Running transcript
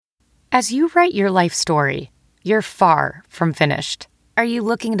As you write your life story, you're far from finished. Are you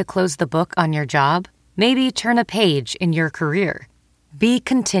looking to close the book on your job? Maybe turn a page in your career? Be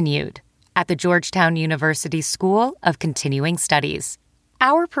continued at the Georgetown University School of Continuing Studies.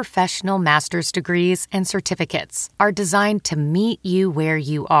 Our professional master's degrees and certificates are designed to meet you where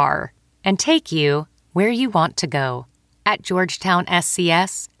you are and take you where you want to go. At Georgetown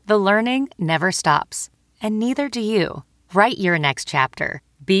SCS, the learning never stops, and neither do you. Write your next chapter.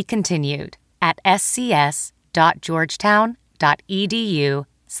 Be continued at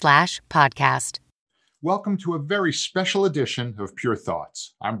scs.georgetown.edu/podcast. Welcome to a very special edition of Pure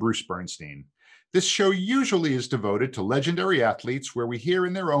Thoughts. I'm Bruce Bernstein. This show usually is devoted to legendary athletes where we hear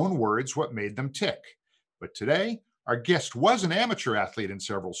in their own words what made them tick. But today, our guest was an amateur athlete in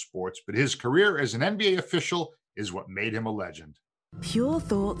several sports, but his career as an NBA official is what made him a legend. Pure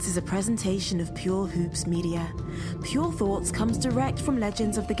Thoughts is a presentation of Pure Hoops Media. Pure Thoughts comes direct from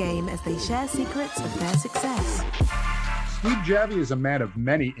legends of the game as they share secrets of their success. Steve Javie is a man of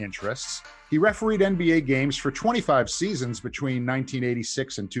many interests. He refereed NBA games for 25 seasons between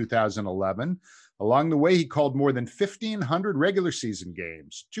 1986 and 2011. Along the way, he called more than 1,500 regular season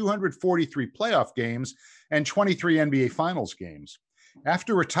games, 243 playoff games, and 23 NBA Finals games.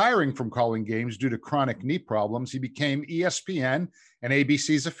 After retiring from calling games due to chronic knee problems, he became ESPN and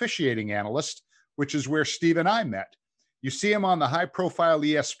ABC's officiating analyst, which is where Steve and I met. You see him on the high-profile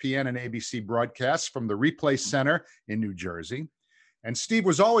ESPN and ABC broadcasts from the Replay Center in New Jersey. And Steve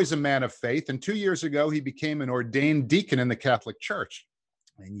was always a man of faith, and 2 years ago, he became an ordained deacon in the Catholic Church.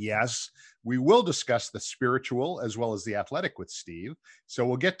 And yes, we will discuss the spiritual as well as the athletic with Steve. So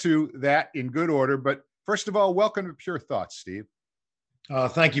we'll get to that in good order. But first of all, welcome to Pure Thoughts, Steve.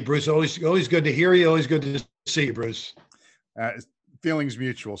 Thank you, Bruce. Always good to hear you. Always good to see you, Bruce. Feelings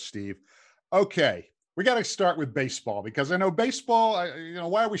mutual, Steve. Okay, we got to start with baseball because I know baseball,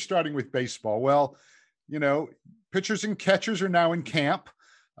 why are we starting with baseball? Well, pitchers and catchers are now in camp.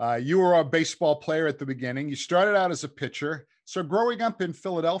 You were a baseball player at the beginning. You started out as a pitcher. So growing up in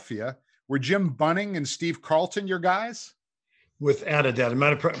Philadelphia, were Jim Bunning and Steve Carlton your guys? Without a doubt.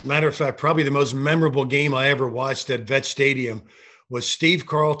 Matter of fact, probably the most memorable game I ever watched at Vet Stadium was Steve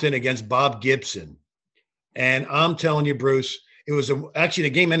Carlton against Bob Gibson. And I'm telling you, Bruce, it was actually the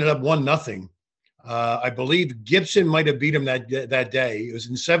game ended up 1-0. I believe Gibson might have beat him that day. It was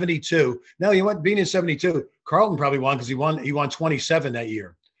in 72. No, he went beating in 72. Carlton probably won because he won 27 that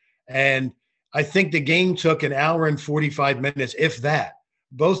year. And I think the game took an hour and 45 minutes, if that.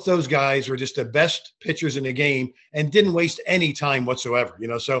 Both those guys were just the best pitchers in the game and didn't waste any time whatsoever,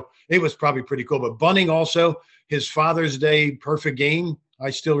 so it was probably pretty cool. But Bunning also, his Father's Day perfect game, I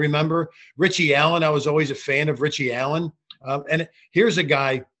still remember. Richie Allen, I was always a fan of Richie Allen. And here's a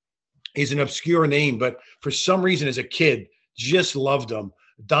guy, he's an obscure name, but for some reason as a kid, just loved him.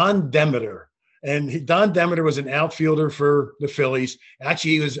 Don Demeter. And Don Demeter was an outfielder for the Phillies.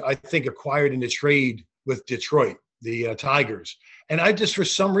 Actually, he was, I think, acquired in the trade with Detroit, the Tigers. And I just, for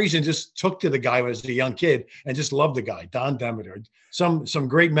some reason, just took to the guy when I was a young kid and just loved the guy, Don Demeter. Some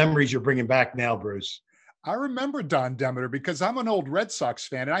great memories you're bringing back now, Bruce. I remember Don Demeter because I'm an old Red Sox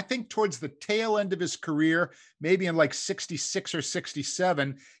fan. And I think towards the tail end of his career, maybe in like 66 or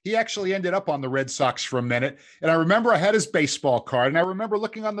 67, he actually ended up on the Red Sox for a minute. And I remember I had his baseball card. And I remember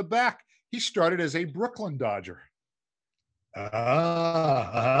looking on the back, he started as a Brooklyn Dodger.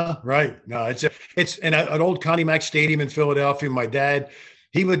 Right. No, it's an old Connie Mack Stadium in Philadelphia. My dad,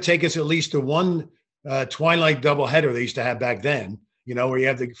 he would take us at least to one twilight doubleheader they used to have back then, where you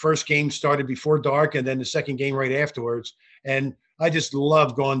have the first game started before dark and then the second game right afterwards. And I just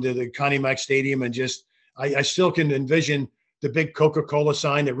love going to the Connie Mack Stadium and I still can envision the big Coca-Cola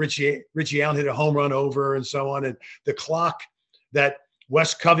sign that Richie Allen hit a home run over and so on. And the clock that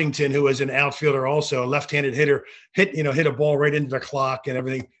Wes Covington, who was an outfielder, also a left-handed hitter, hit a ball right into the clock and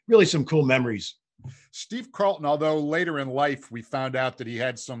everything. Really some cool memories. Steve Carlton, although later in life we found out that he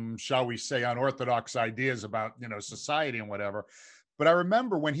had some, shall we say, unorthodox ideas about, society and whatever. But I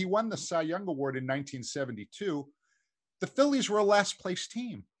remember when he won the Cy Young Award in 1972, the Phillies were a last-place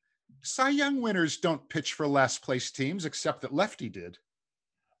team. Cy Young winners don't pitch for last-place teams, except that Lefty did.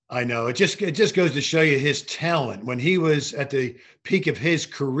 I know. It just goes to show you his talent when he was at the peak of his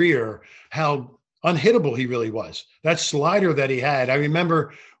career, how unhittable he really was. That slider that he had. I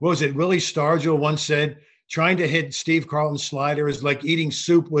remember, Willie Stargell once said, trying to hit Steve Carlton's slider is like eating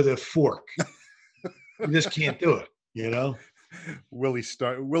soup with a fork. You just can't do it, Willie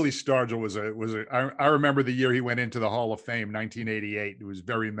Stargell was I remember the year he went into the Hall of Fame, 1988. It was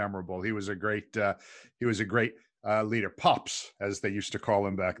very memorable. He was a great leader, Pops, as they used to call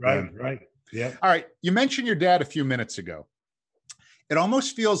him back then. Right. Yeah. All right. You mentioned your dad a few minutes ago. It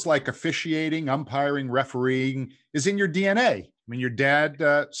almost feels like officiating, umpiring, refereeing is in your DNA. I mean, your dad,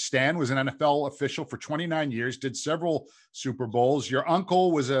 Stan, was an NFL official for 29 years, did several Super Bowls. Your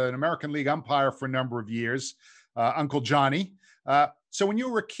uncle was an American League umpire for a number of years, Uncle Johnny. So when you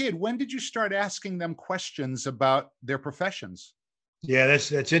were a kid, when did you start asking them questions about their professions? Yeah,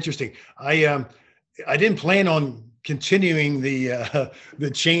 that's interesting. I didn't plan on continuing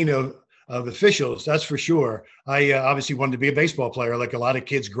the chain of officials, that's for sure. I obviously wanted to be a baseball player, like a lot of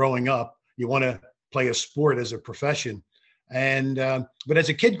kids growing up. You want to play a sport as a profession. And but as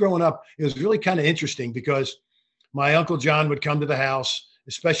a kid growing up, it was really kind of interesting because my Uncle John would come to the house,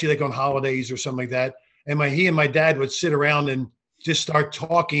 especially like on holidays or something like that. And he and my dad would sit around and just start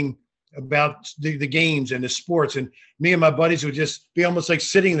talking about the games and the sports. And me and my buddies would just be almost like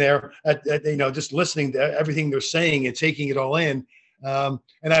sitting there at just listening to everything they're saying and taking it all in.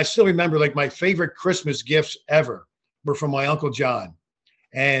 And I still remember, like, my favorite Christmas gifts ever were from my Uncle John.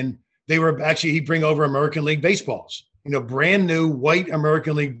 And they were actually, he'd bring over American League baseballs, brand new white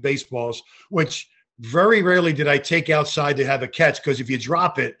American League baseballs, which very rarely did I take outside to have a catch, because if you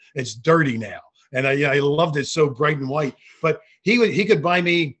drop it, it's dirty now. And I loved it so bright and white. But he could buy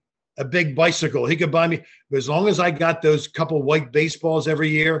me a big bicycle. He could buy me, as long as I got those couple white baseballs every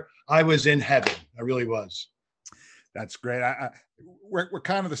year, I was in heaven. I really was. That's great. We're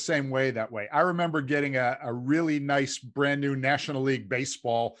kind of the same way that way. I remember getting a really nice brand new National League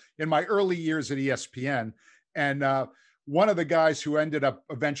baseball in my early years at ESPN. And one of the guys who ended up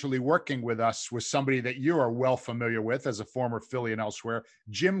eventually working with us was somebody that you are well familiar with as a former Philly and elsewhere,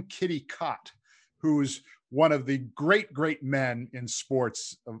 Jim Kitty Cott, who's one of the great men in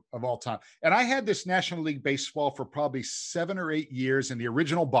sports of all time. And I had this National League baseball for probably 7 or 8 years in the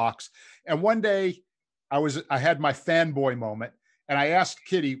original box. And one day I had my fanboy moment, and I asked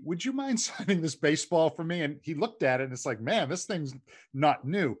Kitty, would you mind signing this baseball for me? And he looked at it and it's like, man, this thing's not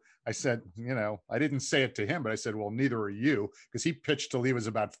new. I said, I didn't say it to him, but I said, well, neither are you, because he pitched till he was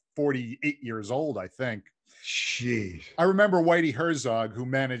about 48 years old, I think. Jeez. I remember Whitey Herzog, who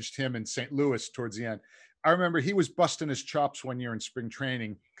managed him in St. Louis towards the end. I remember he was busting his chops one year in spring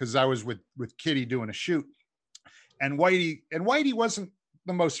training because I was with Kitty doing a shoot. And Whitey wasn't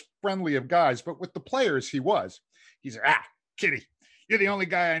the most friendly of guys, but with the players, he was. He's like, Kitty, you're the only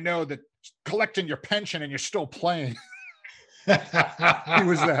guy I know that's collecting your pension and you're still playing. He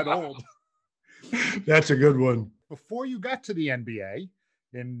was that old. That's a good one. Before you got to the NBA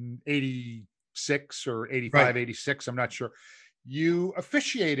in 86 or 85, right. 86, I'm not sure, you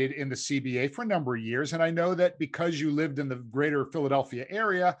officiated in the CBA for a number of years. And I know that because you lived in the greater Philadelphia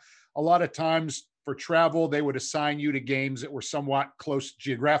area, a lot of times for travel, they would assign you to games that were somewhat close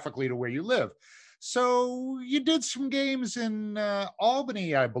geographically to where you live. So you did some games in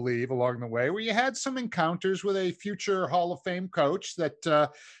Albany, I believe, along the way, where you had some encounters with a future Hall of Fame coach that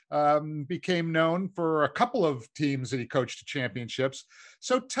became known for a couple of teams that he coached to championships.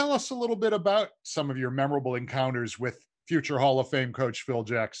 So tell us a little bit about some of your memorable encounters with future Hall of Fame coach Phil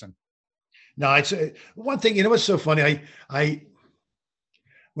Jackson. No, it's one thing, what's so funny?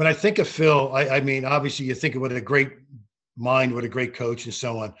 When I think of Phil, I mean, obviously you think of what a great mind, what a great coach and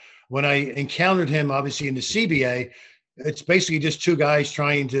so on. When I encountered him, obviously in the CBA, it's basically just two guys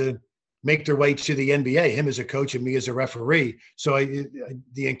trying to make their way to the NBA, him as a coach and me as a referee. So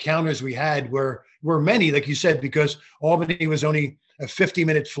the encounters we had were many, like you said, because Albany was only a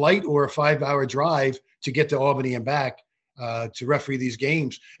 50-minute flight or a 5-hour drive to get to Albany and back to referee these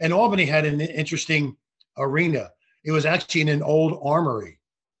games. And Albany had an interesting arena. It was actually in an old armory.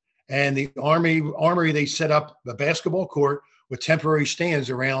 And the armory, they set up a basketball court with temporary stands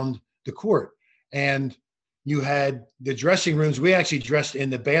around the court. And you had the dressing rooms. We actually dressed in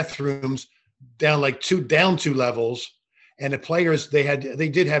the bathrooms down two levels. And the players, they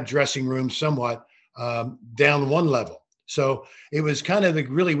did have dressing rooms somewhat down one level. So it was kind of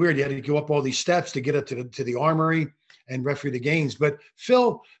really weird. You had to go up all these steps to get up to the armory and referee the games. But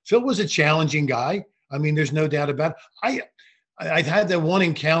Phil was a challenging guy. I mean, there's no doubt about it. I had that one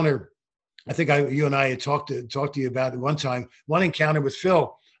encounter. I think you and I had talked to you about it one time. One encounter with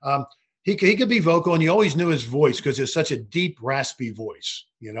Phil. He could be vocal, and you always knew his voice because it's such a deep, raspy voice,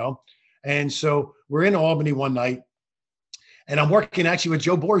 And so we're in Albany one night, and I'm working actually with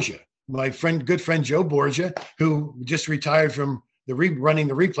Joe Borgia, my good friend Joe Borgia, who just retired from running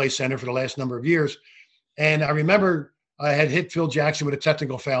the replay center for the last number of years. And I remember I had hit Phil Jackson with a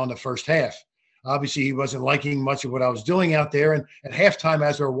technical foul in the first half. Obviously, he wasn't liking much of what I was doing out there. And at halftime,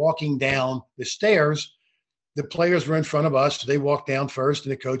 as we're walking down the stairs, the players were in front of us. They walked down first,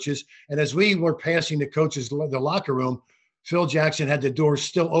 and the coaches. And as we were passing the coaches, the locker room, Phil Jackson had the door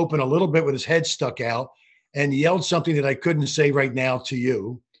still open a little bit with his head stuck out. and yelled something that I couldn't say right now to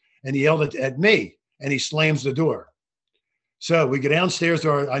you. And he yelled at me, and he slams the door. So we go downstairs to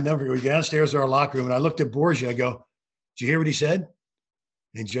our locker room, and I looked at Borgia. I go, "Did you hear what he said?"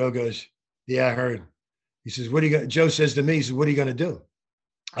 And Joe goes, "Yeah, I heard." He says, Joe says to me, he says, "What are you going to do?"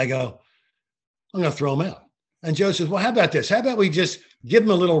 I go, "I'm going to throw him out." And Joe says, "Well, how about this? How about we just give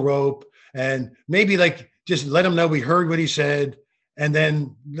him a little rope and maybe just let him know we heard what he said and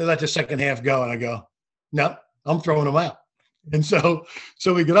then let the second half go." And I go, "No, I'm throwing him out." And so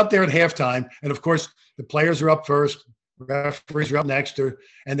we get up there at halftime. And of course, the players are up first, referees are up next.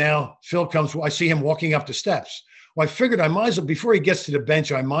 And now Phil comes. I see him walking up the steps. Well, I figured I might as well, before he gets to the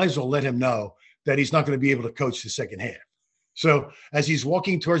bench, I might as well let him know that he's not going to be able to coach the second half. So as he's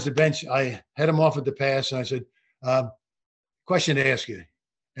walking towards the bench, I head him off at the pass, and I said, "Question to ask you."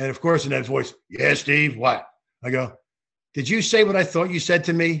 And of course, in that voice, "Yeah, Steve, what?" I go, "Did you say what I thought you said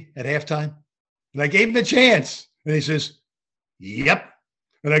to me at halftime?" And I gave him a chance. And he says, "Yep."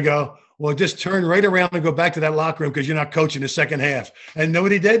 And I go, "Well, just turn right around and go back to that locker room because you're not coaching the second half." And know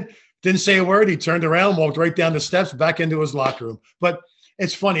what he did? Didn't say a word. He turned around, walked right down the steps, back into his locker room. But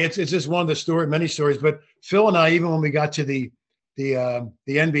it's funny. It's just one of the many stories. But Phil and I, even when we got to the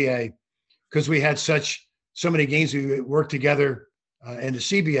NBA, because we had so many games we worked together in the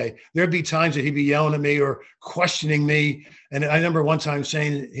CBA, there'd be times that he'd be yelling at me or questioning me. And I remember one time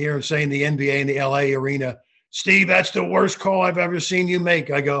saying the NBA in the LA arena, "Steve, that's the worst call I've ever seen you make."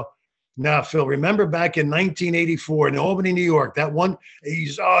 I go, "Nah, Phil, remember back in 1984 in Albany, New York, that one?"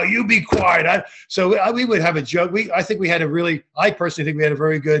 He's, "Oh, you be quiet." We would have a joke. I personally think we had a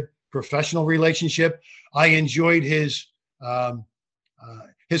very good professional relationship. I enjoyed his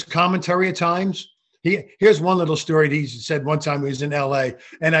commentary at times. Here's one little story that he said one time. He was in LA,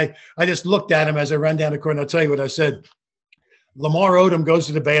 and I just looked at him as I ran down the court, and I'll tell you what I said. Lamar Odom goes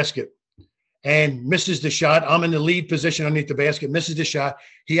to the basket and misses the shot. I'm in the lead position underneath the basket, misses the shot.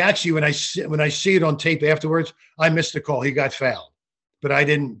 He actually, when I see it on tape afterwards, I missed the call. He got fouled, but I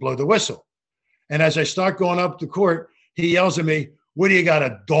didn't blow the whistle. And as I start going up the court, he yells at me, "What do you got,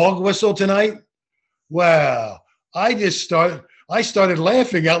 a dog whistle tonight?" Well, I started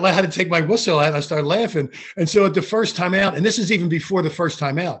laughing out loud. I had to take my whistle out, and I started laughing. And so at the first time out, and this is even before the first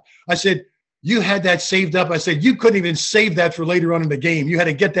time out, I said, "You had that saved up." I said, "You couldn't even save that for later on in the game. You had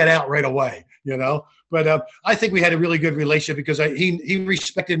to get that out right away." But I think we had a really good relationship because he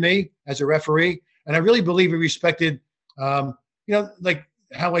respected me as a referee, and I really believe he respected, like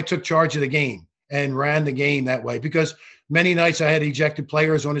how I took charge of the game and ran the game that way. Because many nights I had ejected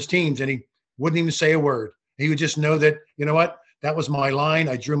players on his teams, and he wouldn't even say a word. He would just know that, you know what, that was my line.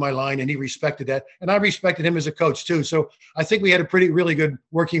 I drew my line, and he respected that, and I respected him as a coach too. So I think we had a really good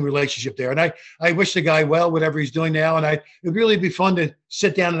working relationship there. And I wish the guy well, whatever he's doing now. And it'd really be fun to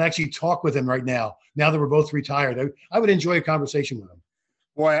sit down and actually talk with him right now that we're both retired. I would enjoy a conversation with him.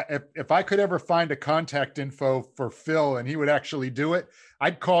 Boy, if I could ever find a contact info for Phil and he would actually do it,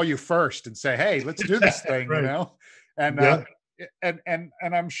 I'd call you first and say, "Hey, let's do this thing," Right. And Yeah. And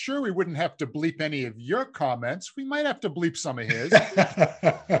I'm sure we wouldn't have to bleep any of your comments. We might have to bleep some of his.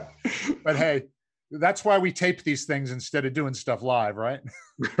 But hey, that's why we tape these things instead of doing stuff live, right?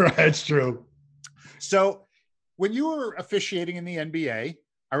 Right, it's true. So when you were officiating in the NBA,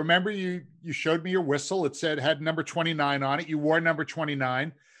 I remember you showed me your whistle. It had number 29 on it. You wore number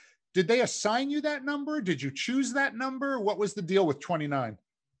 29. Did they assign you that number? Did you choose that number? What was the deal with 29?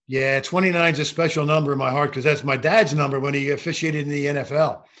 Yeah, 29 is a special number in my heart because that's my dad's number when he officiated in the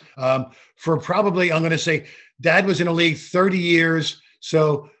NFL. For probably, I'm going to say, Dad was in the league 30 years.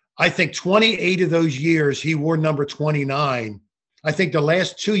 So I think 28 of those years he wore number 29. I think the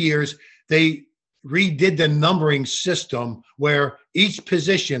last 2 years they redid the numbering system where each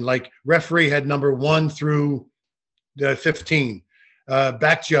position, like referee, had number 1 through the 15.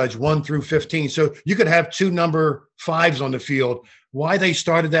 Back judge 1 through 15. So you could have 2 number 5s on the field. Why they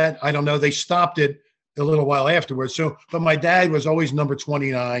started that, I don't know. They stopped it a little while afterwards. But my dad was always number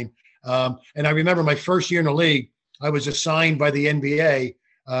 29. And I remember my first year in the league, I was assigned by the NBA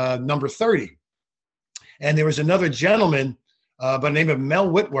number 30. And there was another gentleman by the name of Mel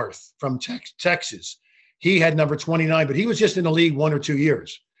Whitworth from Texas. He had number 29, but he was just in the league 1 or 2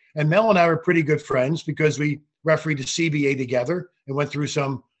 years. And Mel and I were pretty good friends because we refereed the CBA together and went through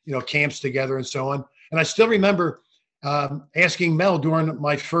some, camps together and so on. And I still remember asking Mel during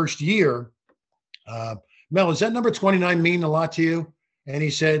my first year, "Mel, does that number 29 mean a lot to you?" And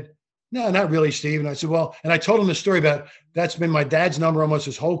he said, "No, not really, Steve." And I said, "Well," and I told him the story about that's been my dad's number almost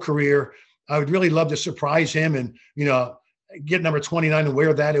his whole career. I would really love to surprise him and, get number 29 and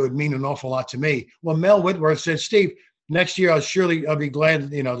wear that. It would mean an awful lot to me. Well, Mel Whitworth said, "Steve, next year I'll be glad,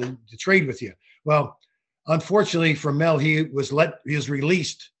 to trade with you." Well, unfortunately for Mel, he was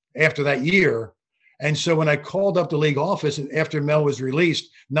released after that year. And so when I called up the league office after Mel was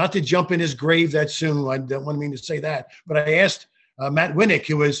released, not to jump in his grave that soon, I don't want to say that, but I asked Matt Winnick,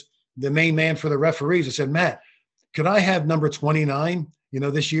 who was the main man for the referees, I said, Matt, could I have number 29,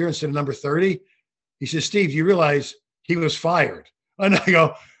 this year instead of number 30? He says, Steve, you realize he was fired? And I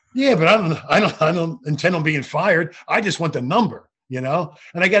go, yeah, but I don't intend on being fired. I just want the number, And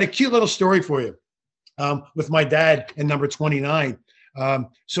I got a cute little story for you with my dad and number 29.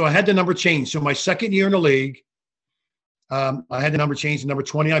 So I had the number changed. So my second year in the league, I had the number changed to number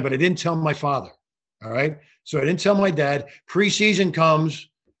 29, but I didn't tell my father. All right. So I didn't tell my dad. Preseason comes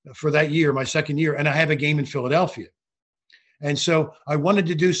for that year, my second year, and I have a game in Philadelphia. And so I wanted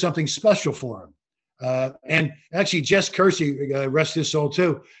to do something special for him. And actually, Jess Kersey, rest his soul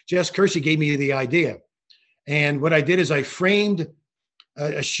too, Jess Kersey gave me the idea. And what I did is I framed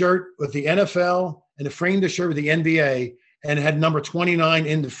a shirt with the NFL and I framed a shirt with the NBA and it had number 29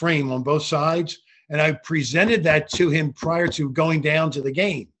 in the frame on both sides. And I presented that to him prior to going down to the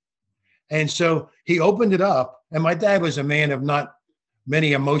game. And so he opened it up. And my dad was a man of not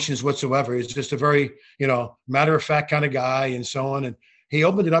many emotions whatsoever. He's just a very, matter of fact kind of guy and so on. And he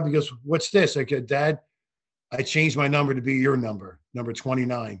opened it up. He goes, what's this? I go, Dad, I changed my number to be your number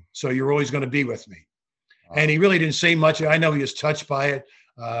 29. So you're always going to be with me. Wow. And he really didn't say much. I know he was touched by it.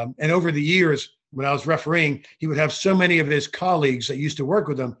 And over the years, when I was refereeing, he would have so many of his colleagues that used to work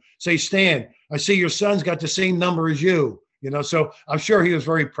with him say, Stan, I see your son's got the same number as you, so I'm sure he was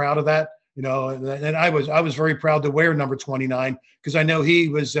very proud of that, and I was very proud to wear number 29 because I know he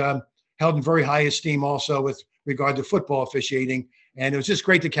was held in very high esteem also with regard to football officiating. And it was just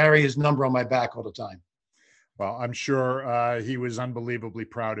great to carry his number on my back all the time. Well, I'm sure he was unbelievably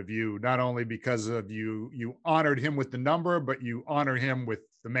proud of you, not only because of you honored him with the number, but you honor him with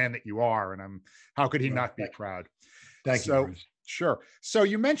the man that you are. And how could he not be proud? Thank you. Bruce. Sure. So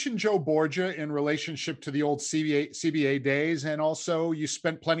you mentioned Joe Borgia in relationship to the old CBA days, and also you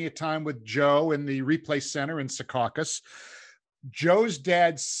spent plenty of time with Joe in the replay center in Secaucus. Joe's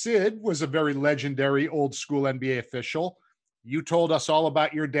dad, Sid, was a very legendary old school NBA official. You told us all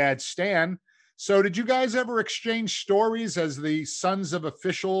about your dad, Stan. So did you guys ever exchange stories as the sons of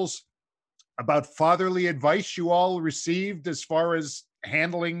officials about fatherly advice you all received as far as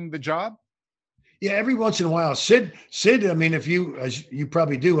handling the job? Yeah, every once in a while. Sid, I mean, as you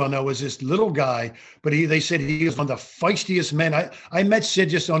probably do well know, was this little guy, but they said he was one of the feistiest men. I met Sid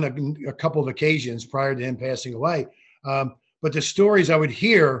just on a couple of occasions prior to him passing away. But the stories I would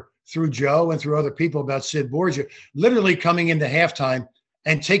hear through Joe and through other people about Sid Borgia, literally coming into halftime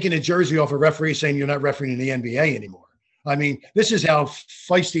and taking a jersey off a referee saying you're not refereeing in the NBA anymore. I mean, this is how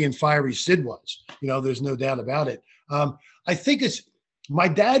feisty and fiery Sid was. There's no doubt about it. I think my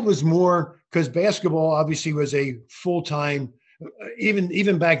dad was more, because basketball obviously was a full-time,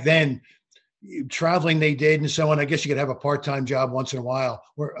 even back then, traveling they did and so on. I guess you could have a part-time job once in a while.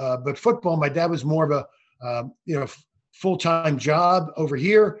 But football, my dad was more of a full-time job over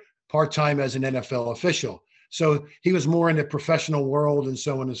here, part-time as an NFL official. So he was more in the professional world and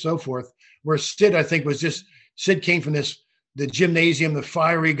so on and so forth. Where Sid, I think, Sid came from the gymnasium, the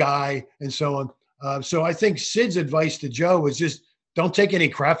fiery guy and so on. So I think Sid's advice to Joe was just don't take any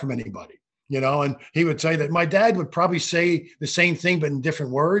crap from anybody, and he would say that my dad would probably say the same thing, but in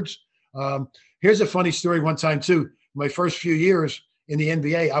different words. Here's a funny story one time too. My first few years in the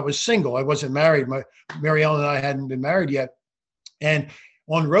NBA, I was single. I wasn't married. Mary Ellen and I hadn't been married yet. And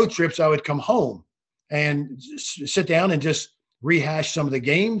on road trips, I would come home and sit down and just rehash some of the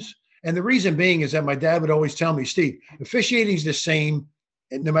games. And the reason being is that my dad would always tell me, Steve, officiating is the same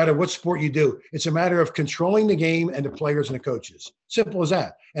no matter what sport you do. It's a matter of controlling the game and the players and the coaches. Simple as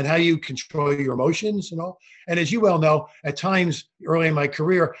that. And how you control your emotions and all. And as you well know, at times early in my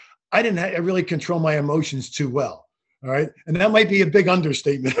career, I didn't really control my emotions too well. All right. And that might be a big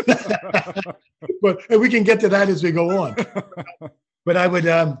understatement, but we can get to that as we go on. But I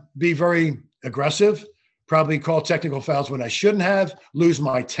would be very aggressive, probably call technical fouls when I shouldn't have, lose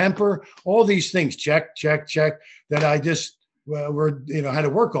my temper, all these things, check, that I just had to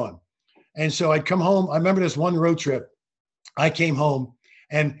work on. And so I'd come home. I remember this one road trip. I came home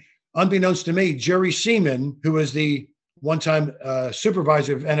and unbeknownst to me, Jerry Seaman, who was the one-time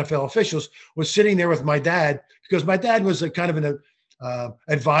supervisor of NFL officials, was sitting there with my dad because my dad was a kind of an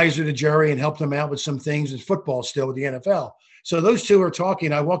advisor to Jerry and helped him out with some things in football still with the NFL. So those two are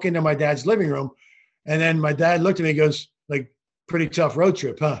talking. I walk into my dad's living room and then my dad looked at me and goes, like, pretty tough road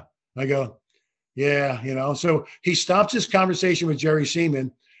trip, huh? I go, yeah, So he stops this conversation with Jerry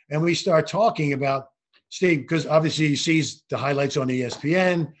Seaman and we start talking about Steve, because obviously he sees the highlights on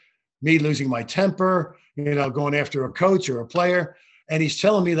ESPN, me losing my temper, going after a coach or a player. And he's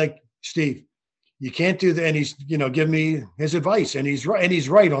telling me, like, Steve, you can't do that. And he's, giving me his advice, and he's right. And he's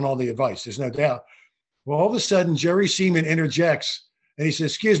right on all the advice. There's no doubt. Well, all of a sudden, Jerry Seaman interjects, and he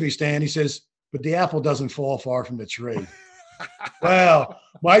says, "Excuse me, Stan." He says, "But the apple doesn't fall far from the tree." Well,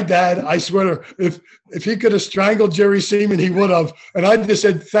 my dad, I swear, if he could have strangled Jerry Seaman, he would have. And I just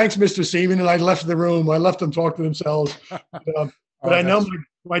said, "Thanks, Mr. Seaman," and I left the room. I left them talk to themselves. But I know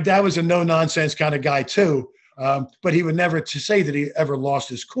my dad was a no-nonsense kind of guy too. But he would never to say that he ever lost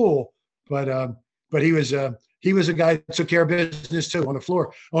his cool. But he was a guy that took care of business too on the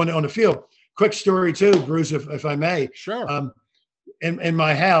floor, on the field. Quick story too, Bruce, if I may. Sure. In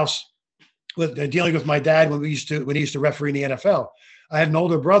my house, dealing with my dad when he used to referee in the NFL, I had an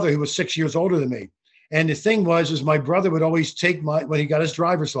older brother who was 6 years older than me. And the thing is my brother would always take when he got his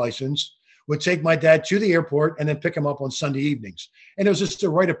driver's license, would take my dad to the airport and then pick him up on Sunday evenings. And it was just a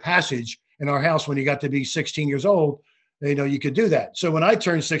rite of passage in our house when you got to be 16 years old. You could do that. So when I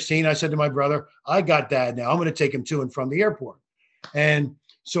turned 16, I said to my brother, "I got Dad now. I'm going to take him to and from the airport." And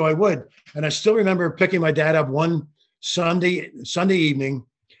so I would. And I still remember picking my dad up one Sunday evening,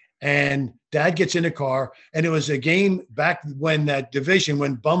 and Dad gets in the car, and it was a game back when that division,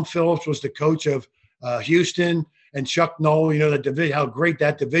 when Bum Phillips was the coach of Houston, and Chuck Noll, that division, how great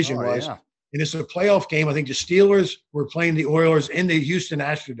that division was. Yeah. And it's a playoff game. I think the Steelers were playing the Oilers in the Houston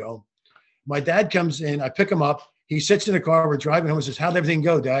Astrodome. My dad comes in, I pick him up. He sits in the car, we're driving home, and says, "How'd everything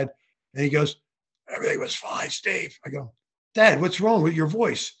go, Dad?" And he goes, "Everything was fine, Steve." I go, "Dad, what's wrong with your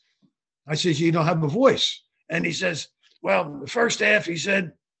voice?" I says, "You don't have a voice." And he says, "Well, the first half," he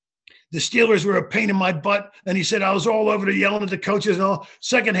said, "the Steelers were a pain in my butt." And he said, "I was all over there yelling at the coaches and all."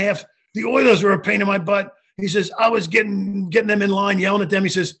 Second half, the Oilers were a pain in my butt. He says, "I was getting them in line, yelling at them." He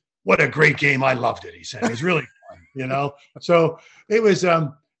says, "What a great game. I loved it." He said, "It was really fun," So it was,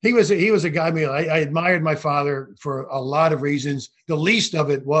 he was a guy, I admired my father for a lot of reasons. The least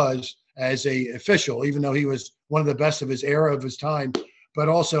of it was as a official, even though he was one of the best of his era, of his time, but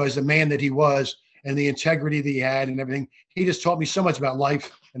also as a man that he was, and the integrity that he had and everything. He just taught me so much about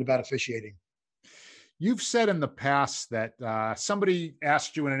life and about officiating. You've said in the past that somebody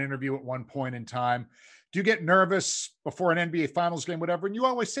asked you in an interview at one point in time, "Do you get nervous before an NBA Finals game, whatever?" And you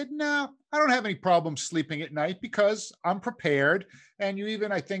always said, "No, I don't have any problem sleeping at night because I'm prepared." And you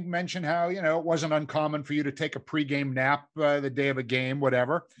even, I think, mentioned how, it wasn't uncommon for you to take a pregame nap the day of a game,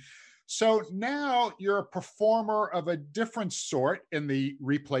 whatever. So now you're a performer of a different sort in the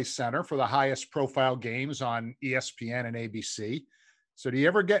replay center for the highest profile games on ESPN and ABC. So do you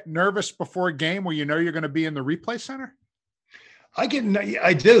ever get nervous before a game where you're going to be in the replay center? I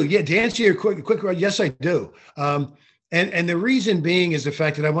do. Yeah. To answer your quick, yes, I do. And the reason being is the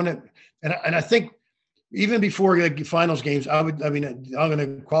fact that I want to, and I think even before the finals games, I'm going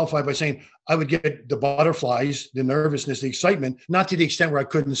to qualify by saying I would get the butterflies, the nervousness, the excitement, not to the extent where I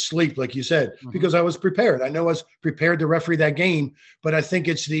couldn't sleep, like you said, because I was prepared. I know I was prepared to referee that game, but I think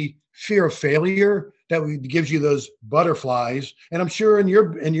it's the fear of failure that gives you those butterflies. And I'm sure in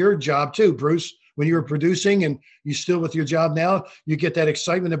your job too, Bruce, when you were producing and you still with your job now, you get that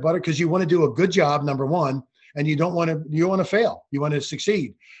excitement and butter because you want to do a good job, number one, and you don't want to fail. You want to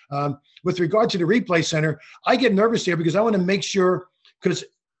succeed. With regard to the replay center, I get nervous there because I want to make sure, because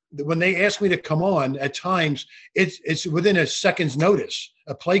when they ask me to come on, at times it's within a second's notice.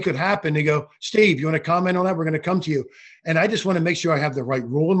 A play could happen. They go, "Steve, you want to comment on that? We're going to come to you." And I just want to make sure I have the right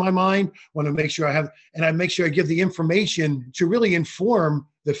rule in my mind. Want to make sure I make sure I give the information to really inform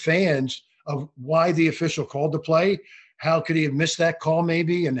the fans of why the official called the play. How could he have missed that call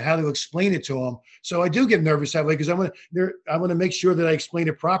maybe, and how to explain it to him. So I do get nervous that way because I want to make sure that I explain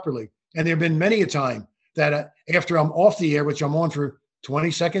it properly. And there have been many a time that after I'm off the air, which I'm on for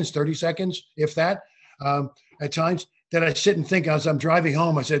 20 seconds, 30 seconds, if that, at times that I sit and think as I'm driving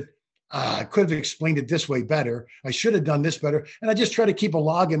home, I said, I could have explained it this way better. I should have done this better. And I just try to keep a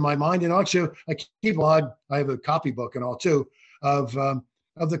log in my mind. And actually I keep a log. I have a copybook and all too of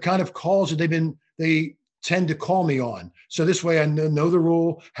the kind of calls that they tend to call me on. So this way I know the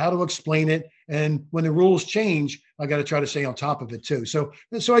rule, how to explain it. And when the rules change, I got to try to stay on top of it too. So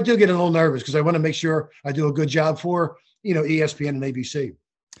I do get a little nervous because I want to make sure I do a good job for, ESPN and ABC.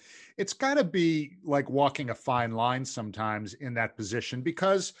 It's got to be like walking a fine line sometimes in that position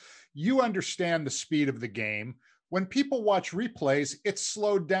because you understand the speed of the game. When people watch replays, it's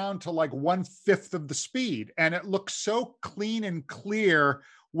slowed down to like 1/5 of the speed, and it looks so clean and clear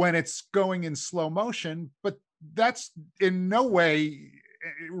when it's going in slow motion, but that's in no way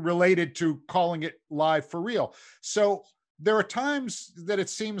related to calling it live for real. So there are times that it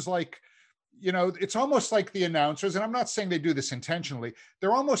seems like, it's almost like the announcers, and I'm not saying they do this intentionally,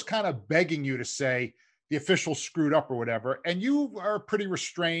 they're almost kind of begging you to say, the official screwed up or whatever. And you are pretty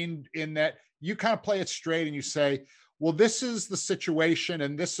restrained in that you kind of play it straight and you say, well, this is the situation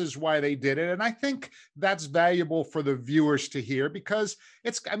and this is why they did it. And I think that's valuable for the viewers to hear, because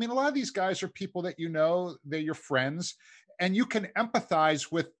a lot of these guys are people that, they're your friends, and you can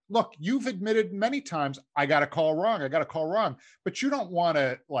empathize with, look, you've admitted many times, I got a call wrong, but you don't want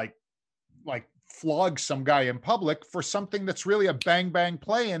to like flog some guy in public for something that's really a bang, bang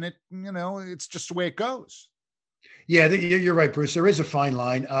play. And it's just the way it goes. Yeah, you're right, Bruce. There is a fine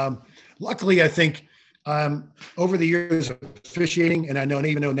line. Luckily, I think, over the years of officiating, and I know, and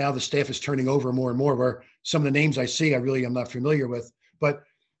even though now the staff is turning over more and more, where some of the names I see, I really am not familiar with, but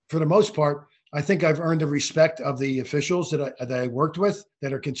for the most part, I think I've earned the respect of the officials that I worked with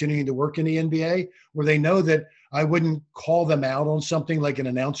that are continuing to work in the NBA, where they know that I wouldn't call them out on something like an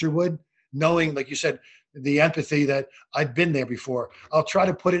announcer would, knowing, like you said, the empathy that I've been there before. I'll try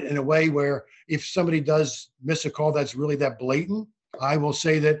to put it in a way where if somebody does miss a call that's really that blatant, I will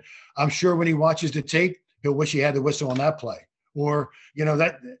say that I'm sure when he watches the tape, he'll wish he had the whistle on that play, or,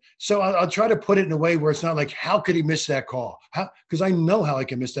 that. So I'll try to put it in a way where it's not like, how could he miss that call? Because I know how I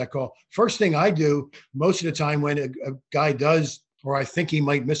can miss that call. First thing I do most of the time when a guy does, or I think he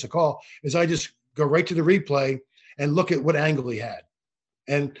might miss a call, is I just go right to the replay and look at what angle he had.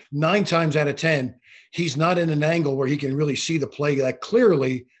 And 9 times out of 10, he's not in an angle where he can really see the play that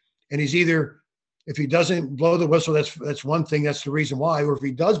clearly. And he's either, if he doesn't blow the whistle, that's one thing. That's the reason why. Or if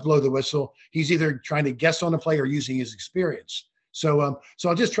he does blow the whistle, he's either trying to guess on the play or using his experience. So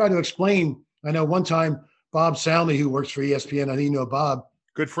I'll just try to explain. I know one time Bob Salmi, who works for ESPN, I think you know Bob.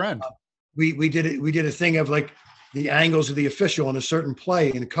 Good friend. We did a thing of like the angles of the official on a certain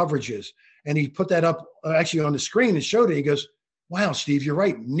play and coverages, and he put that up actually on the screen and showed it. He goes, "Wow, Steve, you're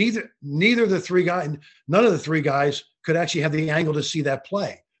right. Neither of the three guys, none of the three guys could actually have the angle to see that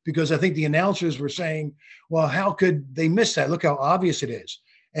play." Because I think the announcers were saying, well, how could they miss that? Look how obvious it is.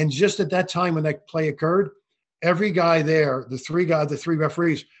 And just at that time when that play occurred, every guy there, the three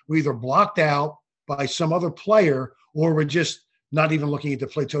referees, were either blocked out by some other player or were just not even looking at the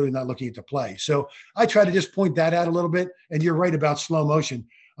play, totally not looking at the play. So I try to just point that out a little bit. And you're right about slow motion.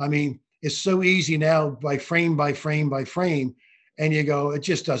 I mean, it's so easy now by frame by frame by frame. And you go, it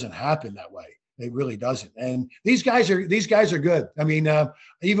just doesn't happen that way. It really doesn't. And these guys are good. I mean,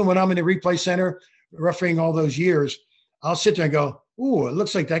 even when I'm in the replay center refereeing all those years, I'll sit there and go, "Ooh, it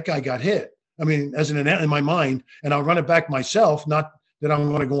looks like that guy got hit." I mean, as in my mind, and I'll run it back myself. Not that I'm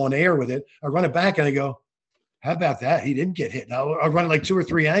going to go on air with it. I run it back and I go, "How about that? He didn't get hit." Now I'll run it like 2 or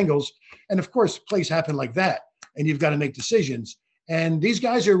 3 angles, and of course, plays happen like that, and you've got to make decisions. And these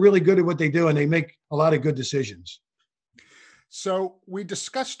guys are really good at what they do, and they make a lot of good decisions. So we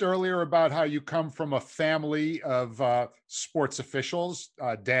discussed earlier about how you come from a family of sports officials,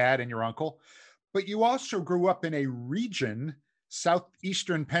 dad and your uncle, but you also grew up in a region,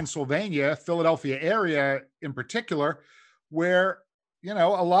 southeastern Pennsylvania, Philadelphia area in particular, where, a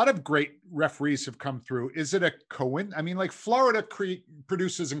lot of great referees have come through. Is it a coincidence? I mean, like Florida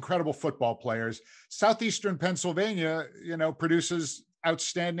produces incredible football players. Southeastern Pennsylvania, produces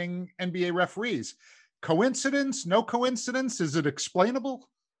outstanding NBA referees. Coincidence? No coincidence? Is it explainable?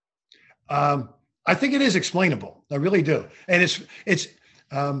 I think it is explainable. I really do. And it's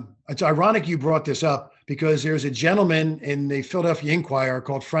ironic you brought this up because there's a gentleman in the Philadelphia Inquirer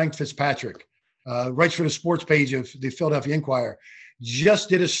called Frank Fitzpatrick, writes for the sports page of the Philadelphia Inquirer. Just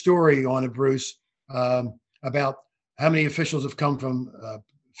did a story on it, Bruce, about how many officials have come from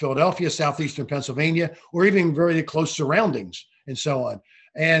Philadelphia, southeastern Pennsylvania, or even very close surroundings and so on.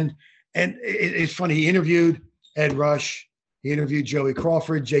 And it's funny, he interviewed Ed Rush, he interviewed Joey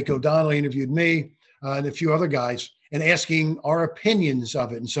Crawford, Jake O'Donnell, he interviewed me, and a few other guys, and asking our opinions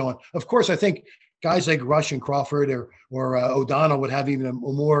of it and so on. Of course, I think guys like Rush and Crawford or O'Donnell would have even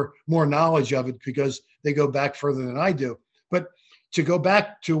more knowledge of it because they go back further than I do. But to go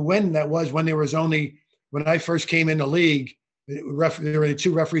back to when I first came in the league, there were only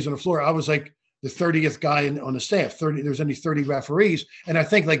 2 referees on the floor. I was like the 30th guy on the staff. There's only 30 referees. And I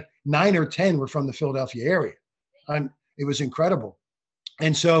think like 9 or 10 were from the Philadelphia area. It was incredible.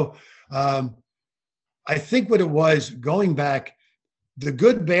 And so I think what it was, going back, the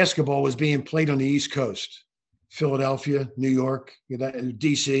good basketball was being played on the East Coast, Philadelphia, New York,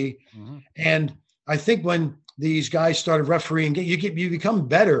 DC. Mm-hmm. And I think when these guys started refereeing, you become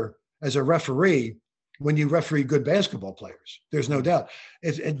better as a referee when you referee good basketball players. There's no doubt.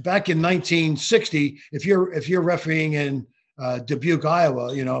 Back in 1960, if you're refereeing in Dubuque,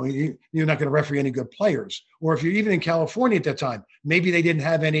 Iowa, you're not going to referee any good players. Or if you're even in California at that time, maybe they didn't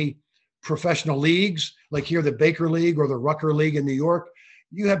have any professional leagues like here, the Baker League or the Rucker League in New York.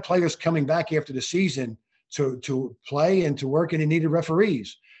 you had players coming back after the season to play and to work, and they needed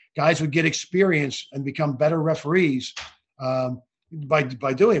referees. Guys would get experience and become better referees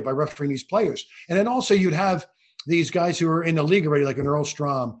by doing it, by refereeing these players. And then also you'd have these guys who are in the league already, like an Earl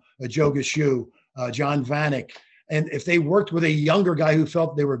Strom, a Joe Gashu, John Vanek. And if they worked with a younger guy who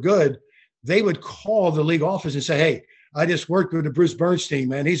felt they were good, they would call the league office and say, hey, I just worked with Bruce Bernstein,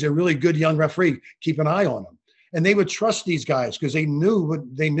 man. He's a really good young referee. Keep an eye on him. And they would trust these guys because they knew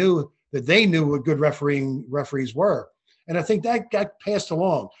what good referees were. And I think that got passed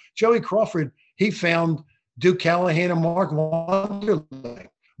along. Joey Crawford, he found Duke Callahan and Mark Wunderlich.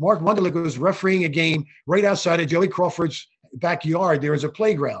 Mark Wunderlich was refereeing a game right outside of Joey Crawford's backyard. There was a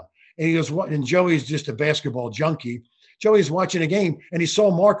playground. And he goes, and Joey's just a basketball junkie. Joey's watching a game, and he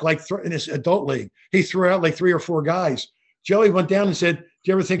saw Mark in his adult league. He threw out like 3 or 4 guys. Joey went down and said, do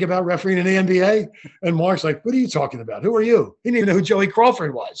you ever think about refereeing in the NBA? And Mark's like, what are you talking about? Who are you? He didn't even know who Joey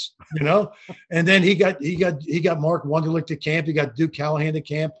Crawford was, And then he got Mark Wunderlich to camp. He got Duke Callahan to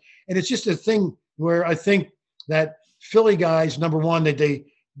camp. And it's just a thing where I think that Philly guys, number one, that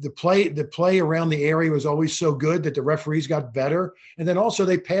the play around the area was always so good that the referees got better. And then also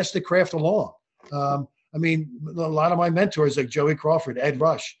they passed the craft along. A lot of my mentors like Joey Crawford, Ed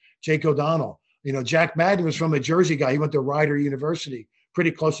Rush, Jake O'Donnell, Jack Madden was from a Jersey guy. He went to Rider University,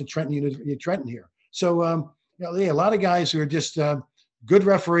 pretty close to Trenton here. So, a lot of guys who are just good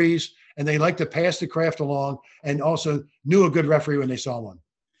referees, and they like to pass the craft along, and also knew a good referee when they saw one.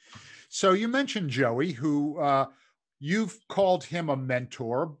 So you mentioned Joey, who you've called him a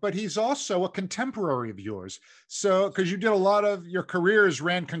mentor, but he's also a contemporary of yours. So, because you did a lot of your careers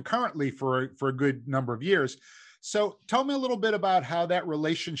ran concurrently for a good number of years. So tell me a little bit about how that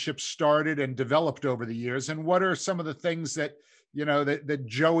relationship started and developed over the years, and what are some of the things that, that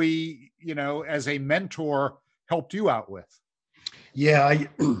Joey, as a mentor helped you out with? Yeah.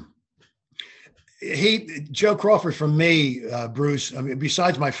 Joe Crawford for me, Bruce,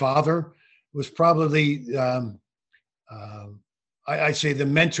 besides my father, was probably, I'd say the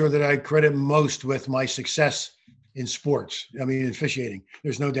mentor that I credit most with my success in sports. In officiating.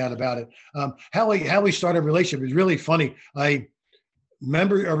 There's no doubt about it. How we started a relationship is really funny. I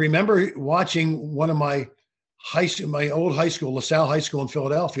remember watching one of my old high school, LaSalle High School in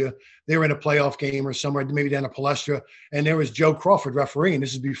Philadelphia. They were in a playoff game or somewhere, maybe down at Palestra, and there was Joe Crawford refereeing.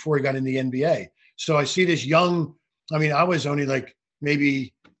 This is before he got in the NBA. So I see this young, I was only like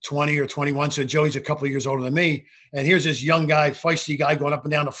maybe 20 or 21. So Joey's a couple of years older than me. And here's this young guy, feisty guy going up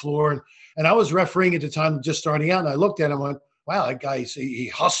and down the floor. And I was refereeing at the time, just starting out. And I looked at him and went, wow, that guy, he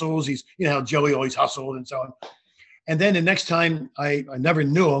hustles. He's, how Joey always hustled and so on. And then the next time I never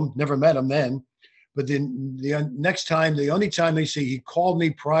knew him, never met him then. But then the next time, the only time he called me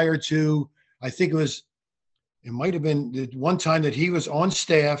prior to, I think it might have been the one time that he was on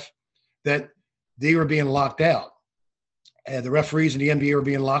staff that they were being locked out. And the referees in the NBA were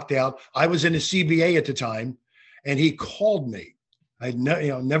being locked out. I was in the CBA at the time, and he called me. I'd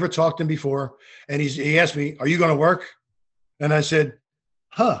never talked to him before. And he asked me, are you going to work? And I said,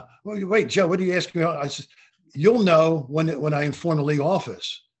 well, wait, Joe, what are you asking me? I said, you'll know when I inform the league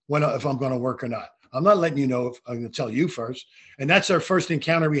office if I'm going to work or not. I'm not letting you know if I'm going to tell you first. And that's our first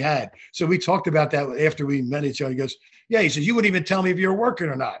encounter we had. So we talked about that after we met each other. He goes, yeah, he says, you wouldn't even tell me if you're working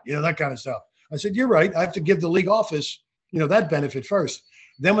or not, that kind of stuff. I said, you're right. I have to give the league office, that benefit first.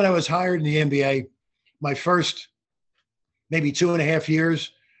 Then when I was hired in the NBA, my first maybe 2.5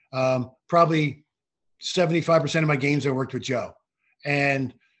 years, probably 75% of my games I worked with Joe.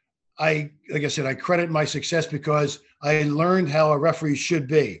 And like I said, I credit my success because I learned how a referee should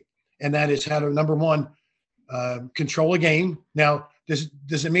be. And that is how to, number one, control a game. Now, does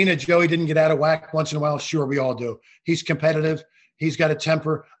it mean that Joey didn't get out of whack once in a while? Sure, we all do. He's competitive. He's got a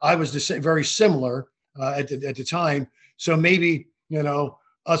temper. I was very similar at the time. So maybe,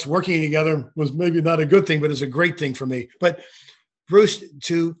 us working together was maybe not a good thing, but it's a great thing for me. But Bruce,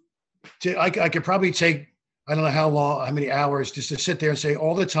 I could probably take, I don't know how many hours just to sit there and say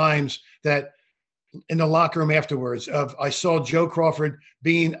all the times that in the locker room afterwards I saw Joe Crawford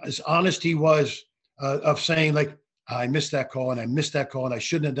being as honest he was of saying like, I missed that call and I missed that call and I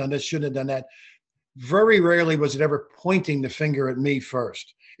shouldn't have done this, shouldn't have done that. Very rarely was it ever pointing the finger at me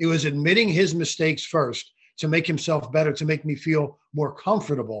first. It was admitting his mistakes first to make himself better, to make me feel more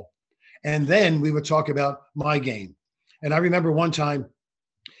comfortable. And then we would talk about my game. And I remember one time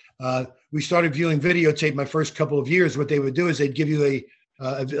we started viewing videotape my first couple of years. What they would do is they'd give you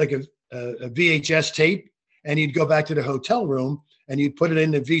a VHS tape, and you'd go back to the hotel room and you'd put it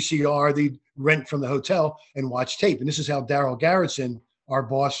in the VCR they'd rent from the hotel and watch tape. And this is how Darryl Garretson, our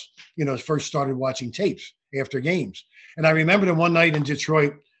boss, first started watching tapes. after games. And I remember the one night in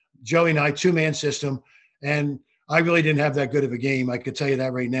Detroit, Joey and I, 2-man system, and I really didn't have that good of a game. I could tell you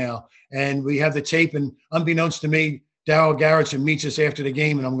that right now. And we have the tape, and unbeknownst to me, Darryl Garrettson meets us after the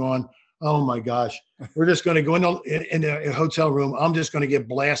game, and I'm going, oh my gosh, we're just going to go in a hotel room. I'm just going to get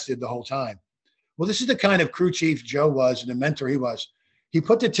blasted the whole time. Well, this is the kind of crew chief Joe was and the mentor he was. He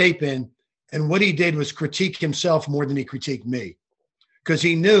put the tape in, and what he did was critique himself more than he critiqued me, because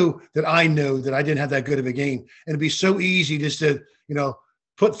he knew that I didn't have that good of a game. And it'd be so easy just to,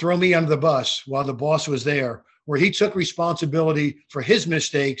 throw me under the bus while the boss was there, where he took responsibility for his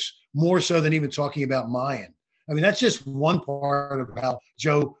mistakes more so than even talking about mine. I mean, that's just one part of how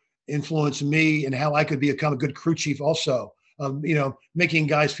Joe influenced me and how I could become a good crew chief also, making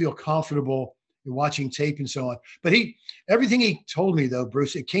guys feel comfortable in watching tape and so on. But everything he told me, though,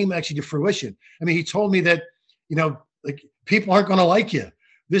 Bruce, it came actually to fruition. I mean, he told me that, people aren't going to like you.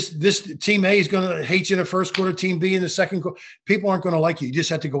 This team A is going to hate you in the first quarter, team B in the second quarter. People aren't going to like you. You just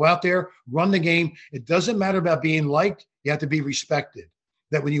have to go out there, run the game. It doesn't matter about being liked. You have to be respected.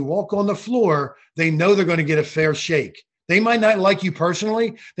 That when you walk on the floor, they know they're going to get a fair shake. They might not like you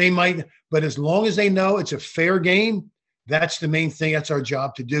personally. But as long as they know it's a fair game, that's the main thing. That's our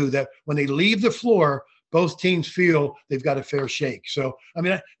job to do. That when they leave the floor, both teams feel they've got a fair shake. So, I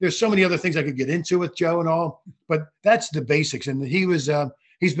mean, there's so many other things I could get into with Joe and all, but that's the basics. And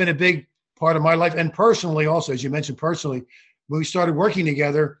he's been a big part of my life. And personally also, as you mentioned personally, when we started working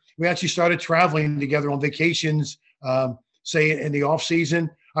together, we actually started traveling together on vacations, say in the off season.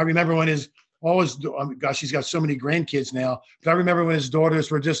 I remember when he's got so many grandkids now, but I remember when his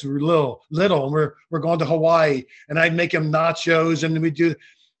daughters were just little, and we're going to Hawaii, and I'd make them nachos, and we do,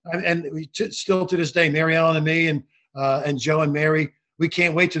 and we still to this day, Mary Ellen and me and Joe and Mary, we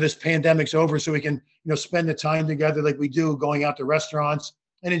can't wait till this pandemic's over so we can, spend the time together like we do, going out to restaurants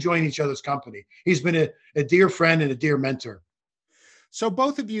and enjoying each other's company. He's been a dear friend and a dear mentor. So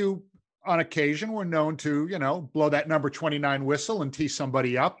both of you, on occasion, were known to, blow that number 29 whistle and tee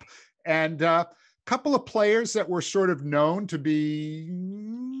somebody up. And a couple of players that were sort of known to be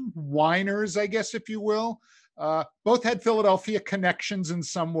whiners, I guess, if you will. Both had Philadelphia connections in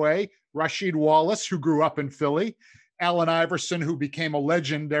some way. Rasheed Wallace, who grew up in Philly. Allen Iverson, who became a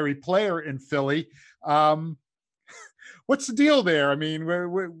legendary player in Philly. What's the deal there? I mean,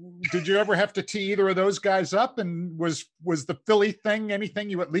 did you ever have to tee either of those guys up? And was the Philly thing anything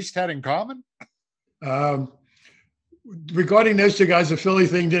you at least had in common? Regarding those two guys, the Philly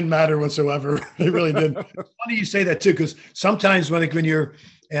thing didn't matter whatsoever. It really didn't. It's funny you say that too, because sometimes when you're,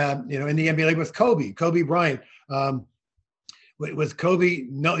 in the NBA, like with Kobe Bryant, with Kobe,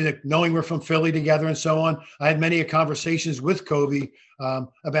 knowing we're from Philly together and so on, I had many conversations with Kobe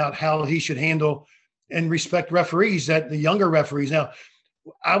about how he should handle and respect referees, that the younger referees. Now,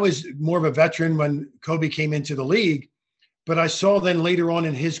 I was more of a veteran when Kobe came into the league, but I saw then later on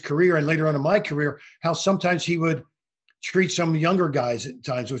in his career and later on in my career, how sometimes he would treat some younger guys at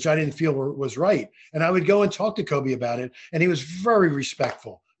times, which I didn't feel was right. And I would go and talk to Kobe about it. And he was very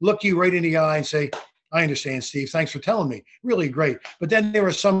respectful, look you right in the eye and say, I understand, Steve. Thanks for telling me. Really great. But then there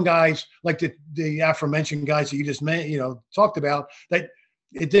were some guys like the aforementioned guys that you just talked about, that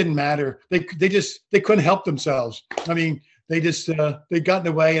it didn't matter. They couldn't help themselves. I mean, they got in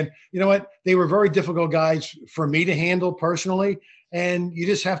the way. And you know what? They were very difficult guys for me to handle personally. And you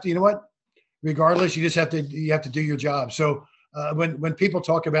just have to, regardless, you have to do your job. So when people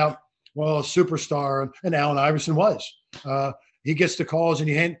talk about, well, a superstar, and Allen Iverson was, he gets the calls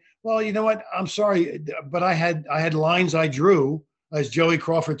and well, you know what? I'm sorry, but I had lines I drew. As Joey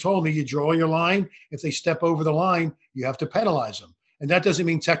Crawford told me, you draw your line. If they step over the line, you have to penalize them. And that doesn't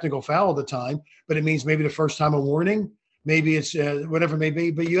mean technical foul all the time, but it means maybe the first time a warning, maybe it's whatever it may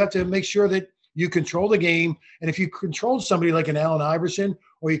be. But you have to make sure that you control the game. And if you controlled somebody like an Allen Iverson,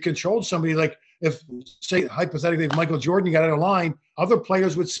 or you controlled somebody like, if, say, hypothetically, if Michael Jordan got out of line, other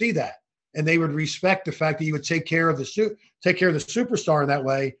players would see that, and they would respect the fact that you would take care of the superstar in that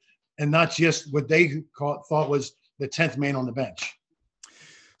way, and not just what they thought was the 10th man on the bench.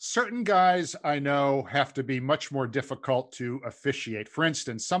 Certain guys I know have to be much more difficult to officiate. For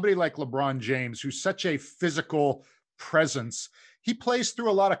instance, somebody like LeBron James, who's such a physical presence, he plays through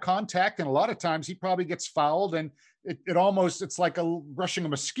a lot of contact, and a lot of times he probably gets fouled, and it's like brushing a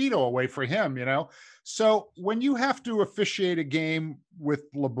mosquito away for him, So when you have to officiate a game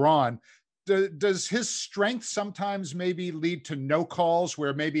with LeBron, does his strength sometimes maybe lead to no calls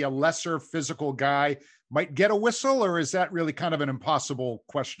where maybe a lesser physical guy might get a whistle, or is that really kind of an impossible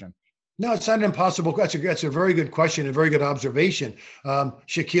question? No, it's not an impossible question. That's a very good question, a very good observation.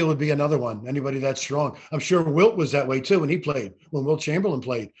 Shaquille would be another one, anybody that strong. I'm sure Wilt was that way too when Wilt Chamberlain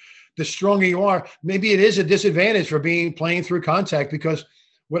played. the stronger you are, maybe it is a disadvantage for playing through contact, because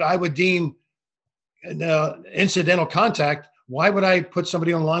what I would deem incidental contact, why would I put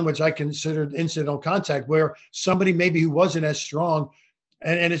somebody on the line which I considered incidental contact, where somebody maybe who wasn't as strong,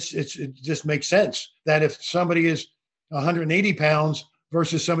 and it just makes sense that if somebody is 180 pounds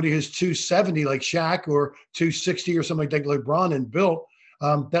versus somebody who's 270 like Shaq, or 260 or something like LeBron and built,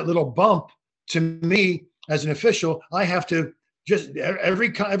 that little bump, to me as an official, I have to just every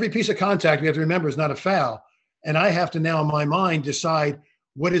piece of contact we have to remember is not a foul, and I have to now in my mind decide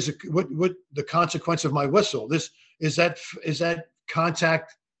what the consequence of my whistle. Is that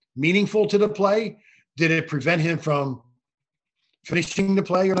contact meaningful to the play? Did it prevent him from finishing the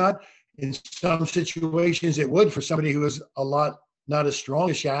play or not? In some situations, it would for somebody who is a lot not as strong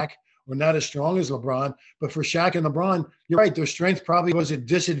as Shaq or not as strong as LeBron. But for Shaq and LeBron, you're right, their strength probably was a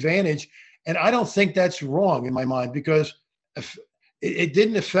disadvantage. And I don't think that's wrong in my mind, because it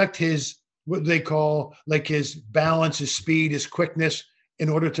didn't affect his, what they call like his balance, his speed, his quickness in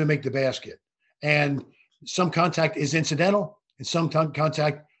order to make the basket. And some contact is incidental, and some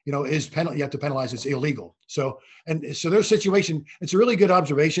contact, is penalty. You have to penalize. It's illegal. So their situation, it's a really good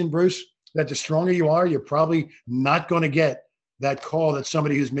observation, Bruce, that the stronger you are, you're probably not going to get that call that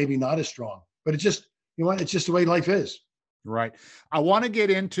somebody who's maybe not as strong. But it's just, it's just the way life is. Right. I want to get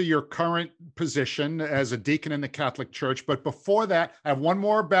into your current position as a deacon in the Catholic Church. But before that, I have one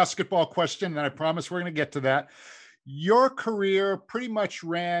more basketball question, and I promise we're going to get to that. Your career pretty much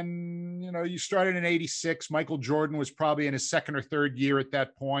ran, you started in 86. Michael Jordan was probably in his second or third year at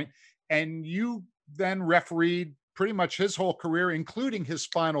that point. And you then refereed pretty much his whole career, including his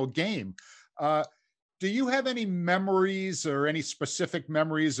final game. Do you have any memories or any specific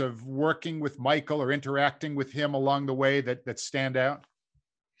memories of working with Michael or interacting with him along the way that stand out?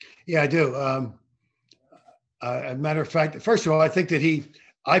 Yeah, I do. As a matter of fact, first of all, I think that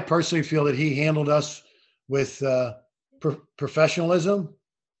I personally feel that he handled us with professionalism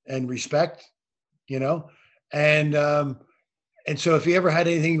and respect, and so if he ever had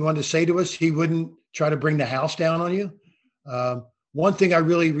anything he wanted to say to us, he wouldn't try to bring the house down on you. One thing I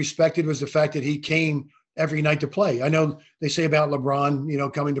really respected was the fact that he came every night to play. I know they say about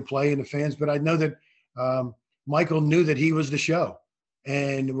LeBron, coming to play and the fans, but I know that Michael knew that he was the show,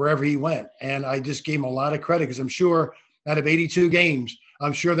 and wherever he went. And I just gave him a lot of credit, because I'm sure out of 82 games,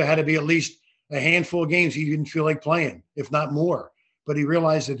 I'm sure there had to be at least a handful of games he didn't feel like playing, if not more. But he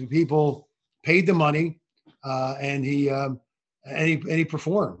realized that the people paid the money, and he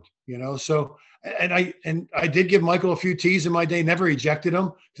performed. So and I did give Michael a few tees in my day. Never ejected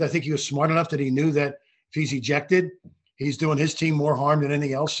him, because I think he was smart enough that he knew that if he's ejected, he's doing his team more harm than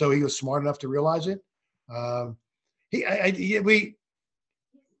anything else. So he was smart enough to realize it.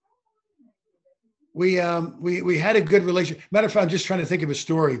 We had a good relationship. Matter of fact, I'm just trying to think of a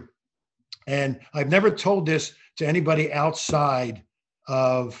story. And I've never told this to anybody outside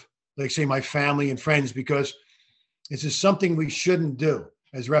of, like, say, my family and friends, because this is something we shouldn't do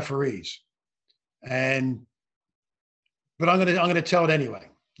as referees. But I'm going to tell it anyway.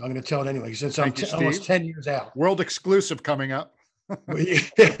 Since I'm almost 10 years out. World exclusive coming up.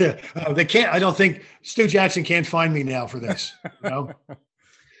 They can't. I don't think Stu Jackson can't find me now for this.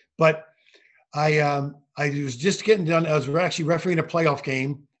 But I was just getting done. I was actually refereeing a playoff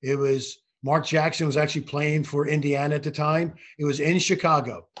game. It was Mark Jackson was actually playing for Indiana at the time. It was in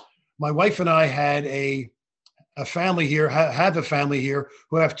Chicago. My wife and I had a family here, have a family here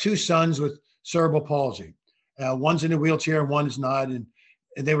who have two sons with cerebral palsy. One's in a wheelchair and one is not. And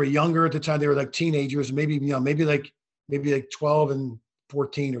they were younger at the time. They were like teenagers, maybe like 12 and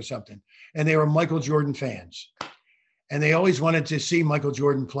 14 or something. And they were Michael Jordan fans. And they always wanted to see Michael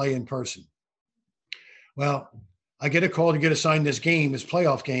Jordan play in person. Well, I get a call to get assigned this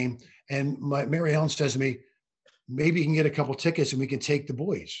playoff game. And Mary Ellen says to me, maybe you can get a couple tickets and we can take the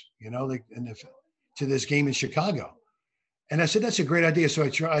boys, to this game in Chicago. And I said, that's a great idea. So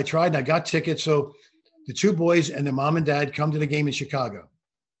I tried and I got tickets. So the two boys and the mom and dad come to the game in Chicago.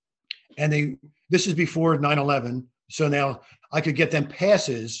 And this is before 9/11. So now I could get them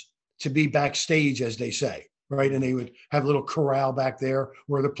passes to be backstage, as they say, right? And they would have a little corral back there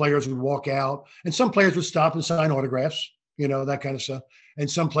where the players would walk out. And some players would stop and sign autographs, that kind of stuff. And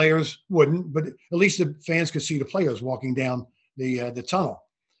some players wouldn't, but at least the fans could see the players walking down the tunnel.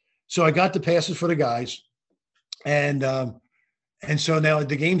 So I got the passes for the guys, and so now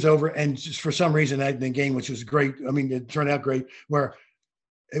the game's over, and just for some reason the game, which was great, it turned out great, where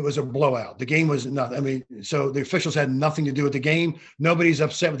it was a blowout. The game was nothing. So the officials had nothing to do with the game. Nobody's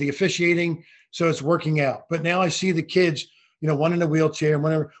upset with the officiating, so it's working out. But now I see the kids, one in a wheelchair,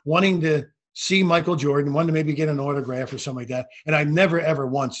 wanting to see Michael Jordan, wanting to maybe get an autograph or something like that. And I never, ever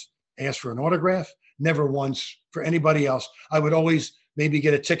once ask for an autograph, never once for anybody else. I would always maybe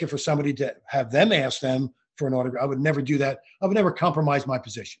get a ticket for somebody to have them ask them for an autograph. I would never do that. I would never compromise my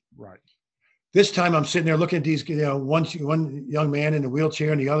position. Right. This time I'm sitting there looking at these, one young man in a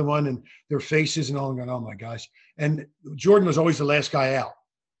wheelchair and the other one and their faces and all, and going, oh my gosh. And Jordan was always the last guy out.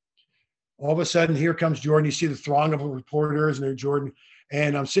 All of a sudden, here comes Jordan. You see the throng of reporters and they're Jordan.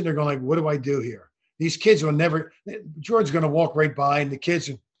 And I'm sitting there going like, what do I do here? These kids will never, Jordan's going to walk right by and the kids.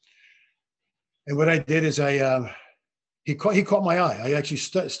 And what I did is he caught my eye. I actually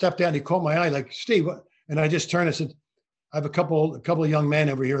stepped out and he caught my eye like, Steve, what? And I just turned and said, I have a couple of young men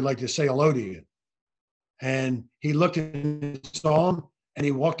over here who'd like to say hello to you. And he looked and saw him and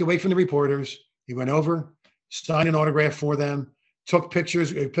he walked away from the reporters. He went over, signed an autograph for them, took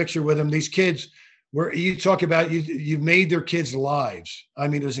a picture with them. These kids were, you talk about, you made their kids' lives. I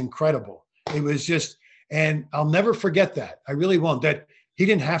mean, it was incredible. It was just, and I'll never forget that. I really won't. That he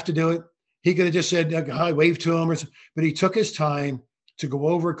didn't have to do it. He could have just said hi, wave to him, but he took his time to go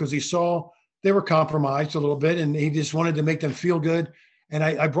over because he saw they were compromised a little bit and he just wanted to make them feel good. And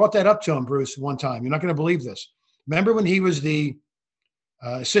I brought that up to him, Bruce, one time. You're not going to believe this. Remember when he was the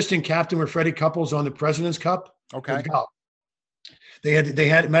assistant captain with Freddie Couples on the President's Cup? Okay. They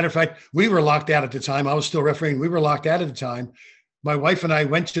had, matter of fact, we were locked out at the time. I was still refereeing. We were locked out at the time. My wife and I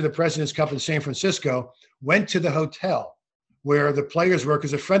went to the President's Cup in San Francisco, went to the hotel where the players were,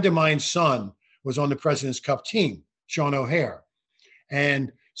 because a friend of mine's son was on the President's Cup team, Sean O'Hare.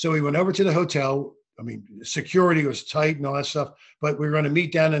 And so we went over to the hotel. I mean, security was tight and all that stuff, but we were going to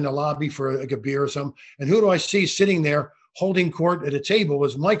meet down in the lobby for like a beer or something. And who do I see sitting there holding court at a table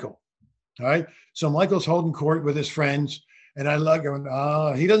was Michael. All right. So Michael's holding court with his friends. And I look,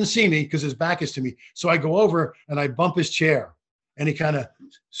 he doesn't see me because his back is to me. So I go over and I bump his chair and he kind of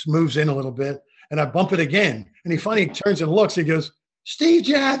moves in a little bit and I bump it again. And he finally turns and looks, he goes, Steve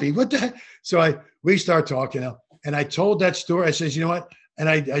Javie, what the heck? So we start talking and I told that story. I says, you know what? And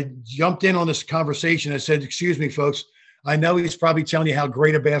I jumped in on this conversation. I said, excuse me, folks. I know he's probably telling you how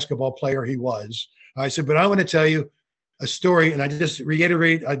great a basketball player he was. I said, but I want to tell you a story. And I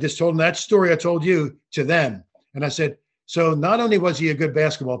just told him that story I told you to them. And I said, so not only was he a good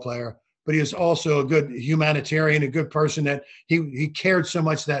basketball player, but he was also a good humanitarian, a good person that he cared so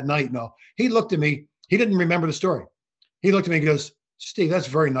much that night. No, he looked at me. He didn't remember the story. He looked at me and goes, Steve, that's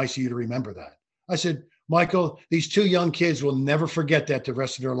very nice of you to remember that. I said, Michael, these two young kids will never forget that the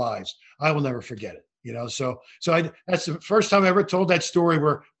rest of their lives. I will never forget it. That's the first time I ever told that story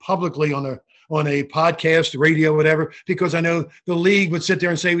where publicly on a podcast, radio, whatever, because I know the league would sit there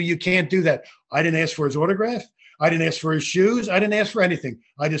and say, well, you can't do that. I didn't ask for his autograph. I didn't ask for his shoes. I didn't ask for anything.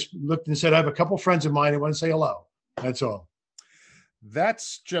 I just looked and said, I have a couple friends of mine that want to say hello. That's all.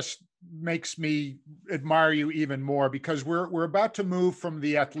 That's just makes me admire you even more because we're about to move from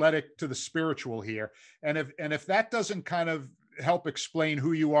the athletic to the spiritual here. And if that doesn't kind of help explain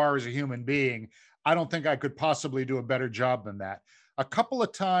who you are as a human being, I don't think I could possibly do a better job than that. A couple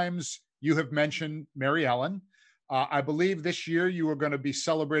of times you have mentioned Mary Ellen. I believe this year you are going to be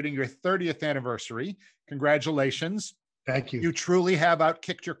celebrating your 30th anniversary. Congratulations. Thank you. You truly have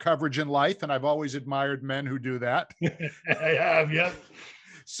outkicked your coverage in life, and I've always admired men who do that. I have, yeah.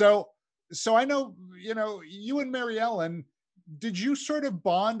 So I know, you and Mary Ellen, did you sort of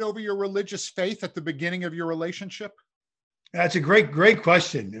bond over your religious faith at the beginning of your relationship? That's a great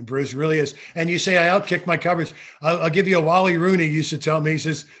question, Bruce, really is. And you say I outkicked my coverage. I'll give you a Wally Rooney used to tell me. He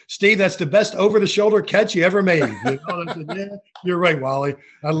says, Steve, that's the best over-the-shoulder catch you ever made. I said, yeah, you're right, Wally.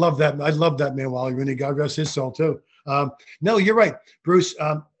 I love that. I love that man, Wally Rooney. God rest his soul, too. No, you're right, Bruce.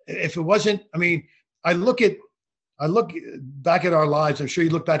 If it wasn't, I mean, I look back at our lives. I'm sure you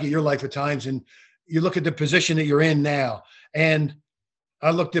look back at your life at times and you look at the position that you're in now. And I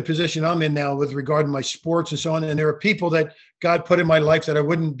looked at the position I'm in now with regard to my sports and so on. And there are people that God put in my life that I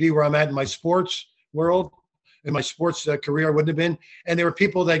wouldn't be where I'm at in my sports world, in my sports career, I wouldn't have been. And there are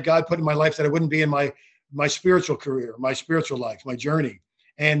people that God put in my life that I wouldn't be in my spiritual career, my spiritual life, my journey.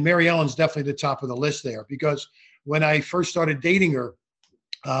 And Mary Ellen's definitely the top of the list there because when I first started dating her,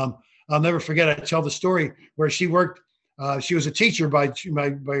 I'll never forget, I tell the story where she worked. She was a teacher by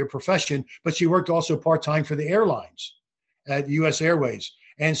her profession, but she worked also part-time for the airlines at U.S. Airways.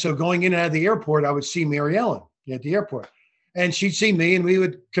 And so going in and out of the airport, I would see Mary Ellen at the airport. And she'd see me and we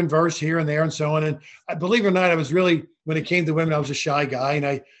would converse here and there and so on. And believe it or not, I was really, when it came to women, I was a shy guy. And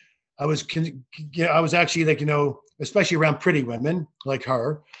I was actually like, especially around pretty women like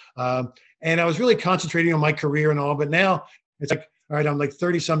her. And I was really concentrating on my career and all. But now it's like, all right, I'm like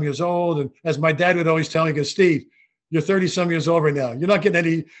 30 some years old. And as my dad would always tell me, he goes, Steve, you're 30 some years old right now. You're not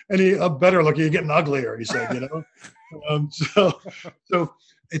getting any better looking. You're getting uglier. He said, So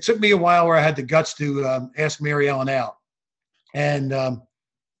it took me a while where I had the guts to ask Mary Ellen out, and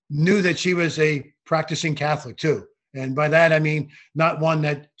knew that she was a practicing Catholic too. And by that, I mean, not one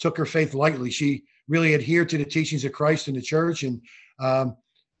that took her faith lightly. She really adhered to the teachings of Christ in the church. And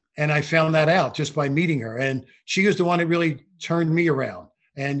I found that out just by meeting her. And she was the one that really turned me around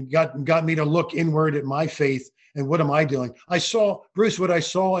and got me to look inward at my faith and what am I doing? I saw, Bruce, what I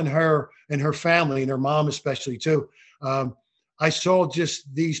saw in her family and her mom especially too. I saw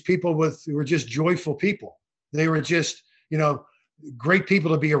just these people who were just joyful people. They were just, great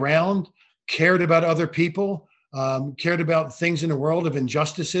people to be around, cared about other people, cared about things in the world of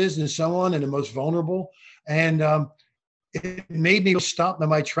injustices and so on, and the most vulnerable. And it made me stop in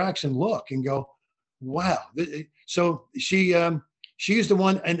my tracks and look and go, wow. So she is the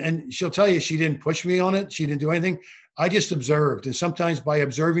one, and she'll tell you, she didn't push me on it. She didn't do anything. I just observed. And sometimes by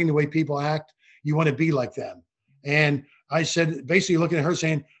observing the way people act, you want to be like them. And I said, basically looking at her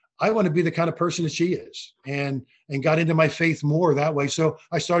saying, I want to be the kind of person that she is, and got into my faith more that way. So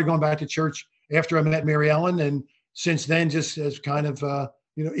I started going back to church after I met Mary Ellen. And since then, just has kind of,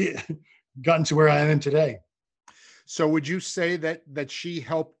 gotten to where I am today. So would you say that she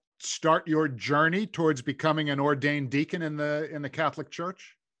helped start your journey towards becoming an ordained deacon in the Catholic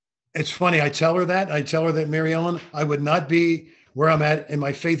Church? It's funny. I tell her that, Mary Ellen, I would not be where I'm at in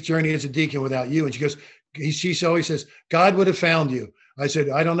my faith journey as a deacon without you. And she goes, she always says, God would have found you. I said,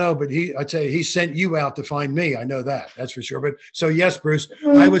 I don't know, but I'd say he sent you out to find me. I know that, that's for sure. But so yes, Bruce,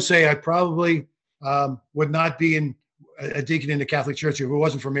 I would say I probably would not be a deacon in the Catholic Church if it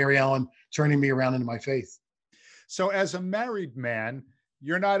wasn't for Mary Ellen turning me around into my faith. So as a married man,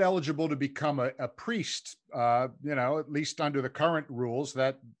 you're not eligible to become a priest, at least under the current rules.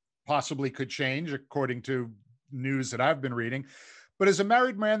 That possibly could change according to news that I've been reading. But as a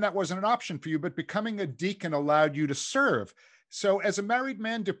married man, that wasn't an option for you, but becoming a deacon allowed you to serve. So as a married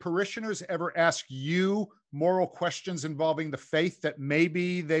man, do parishioners ever ask you moral questions involving the faith that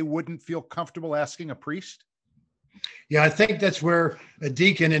maybe they wouldn't feel comfortable asking a priest? Yeah, I think that's where a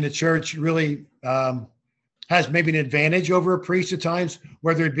deacon in a church really has maybe an advantage over a priest at times,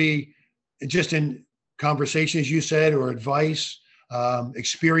 whether it be just in conversations you said, or advice,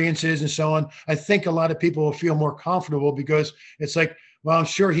 experiences and so on. I think a lot of people will feel more comfortable because it's like, well, I'm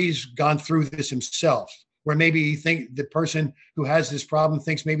sure he's gone through this himself, where maybe you think the person who has this problem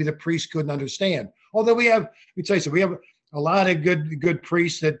thinks maybe the priest couldn't understand. Although we have a lot of good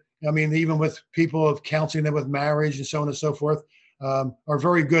priests that, even with people of counseling them with marriage and so on and so forth, are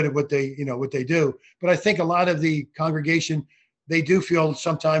very good at what they do. But I think a lot of the congregation, they do feel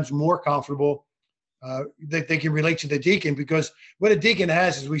sometimes more comfortable that they can relate to the deacon, because what a deacon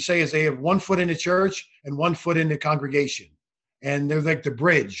has, as we say, is they have 1 foot in the church and 1 foot in the congregation. And they're like the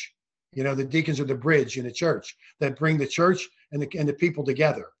bridge. The deacons are the bridge in the church that bring the church and the people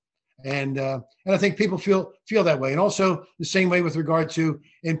together. And I think people feel that way. And also the same way with regard to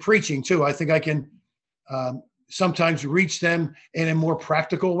in preaching too. I think I can sometimes reach them in a more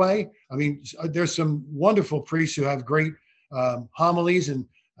practical way. There's some wonderful priests who have great homilies, and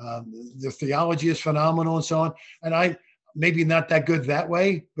their theology is phenomenal and so on. And I maybe not that good that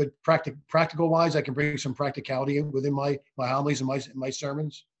way, but practical wise, I can bring some practicality within my homilies and my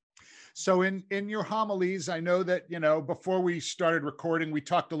sermons. So in your homilies, I know that, before we started recording, we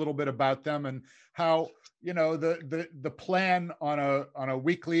talked a little bit about them and how, the plan on a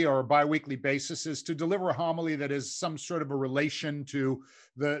weekly or biweekly basis is to deliver a homily that is some sort of a relation to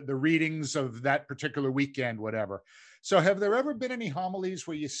the readings of that particular weekend, whatever. So have there ever been any homilies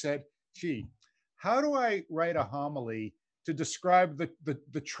where you said, gee, how do I write a homily to describe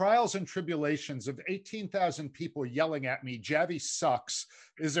the trials and tribulations of 18,000 people yelling at me, Javi sucks?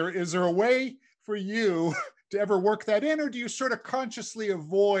 Is there a way for you to ever work that in, or do you sort of consciously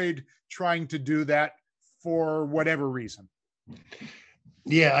avoid trying to do that for whatever reason?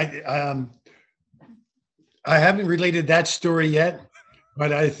 Yeah, I haven't related that story yet,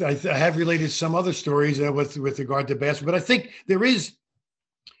 but I have related some other stories with regard to basketball. But I think there is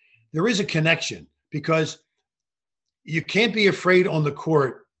a connection, because you can't be afraid on the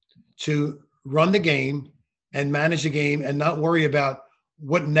court to run the game and manage the game and not worry about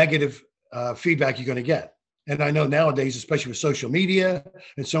what negative feedback you're going to get. And I know nowadays, especially with social media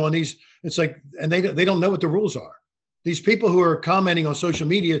and so on, it's like, and they don't know what the rules are. These people who are commenting on social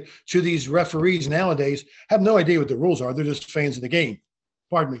media to these referees nowadays have no idea what the rules are. They're just fans of the game.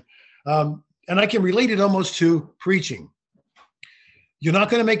 Pardon me. And I can relate it almost to preaching. You're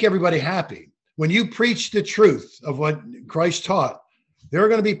not going to make everybody happy. When you preach the truth of what Christ taught, there are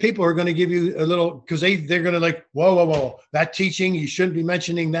going to be people who are going to give you a little, because they're going to like, whoa, that teaching, you shouldn't be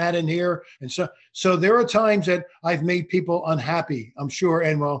mentioning that in here. And so there are times that I've made people unhappy, I'm sure.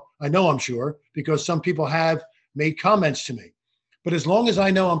 And well, I know I'm sure, because some people have made comments to me. But as long as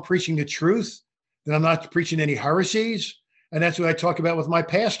I know I'm preaching the truth, then I'm not preaching any heresies. And that's what I talk about with my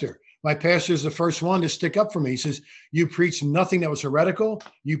pastor. My pastor is the first one to stick up for me. He says, you preached nothing that was heretical.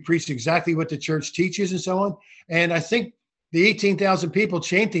 You preached exactly what the church teaches and so on. And I think the 18,000 people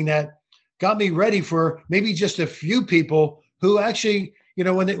chanting that got me ready for maybe just a few people who actually,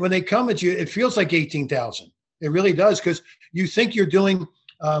 when they come at you, it feels like 18,000. It really does, because you think you're doing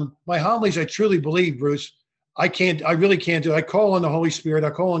my homilies. I truly believe, Bruce, I really can't do it. I call on the Holy Spirit.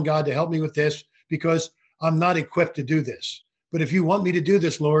 I call on God to help me with this, because I'm not equipped to do this. But if you want me to do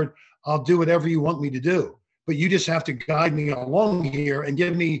this, Lord, I'll do whatever you want me to do. But you just have to guide me along here and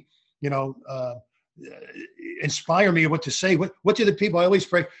give me, inspire me what to say. What do the people, I always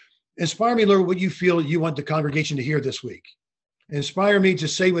pray, inspire me, Lord, what you feel you want the congregation to hear this week. Inspire me to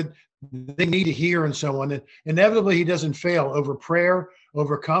say what they need to hear and so on. And inevitably, he doesn't fail over prayer,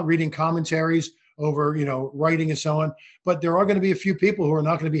 over reading commentaries, over, writing and so on. But there are going to be a few people who are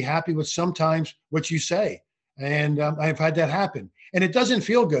not going to be happy with sometimes what you say. And I've had that happen. And it doesn't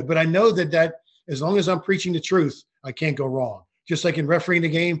feel good. But I know that as long as I'm preaching the truth, I can't go wrong. Just like in refereeing the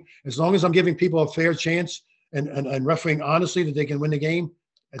game, as long as I'm giving people a fair chance and refereeing honestly that they can win the game,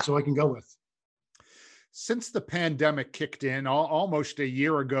 that's all I can go with. Since the pandemic kicked in almost a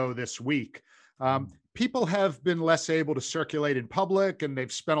year ago this week, people have been less able to circulate in public, and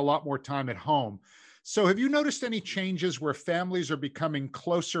they've spent a lot more time at home. So have you noticed any changes where families are becoming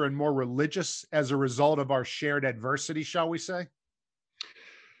closer and more religious as a result of our shared adversity, shall we say?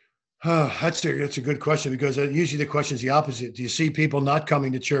 That's a good question, because usually the question is the opposite. Do you see people not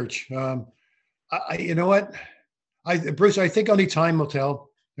coming to church? You know what, Bruce, I think only time will tell.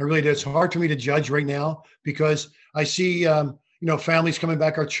 It really does. It's hard for me to judge right now, because I see, families coming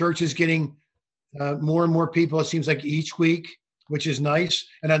back. Our church is getting more and more people, it seems like, each week, which is nice.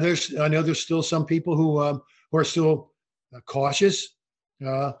 And I know there's still some people who are still cautious.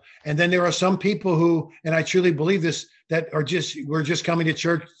 And then there are some people who, and I truly believe this, that we're just coming to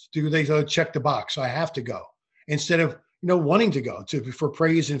church to check the box. I have to go, instead of, wanting to go for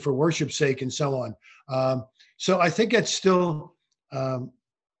praise and for worship's sake and so on. So I think it's still,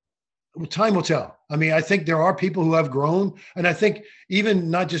 time will tell. I mean, I think there are people who have grown, and I think even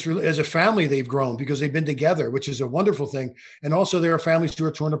not just as a family, they've grown because they've been together, which is a wonderful thing. And also there are families who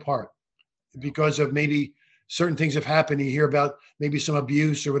are torn apart because of maybe certain things have happened. You hear about maybe some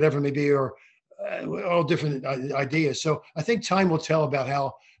abuse or whatever it may be, or all different ideas. So I think time will tell about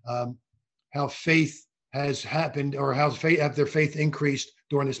how faith has happened, or how their faith increased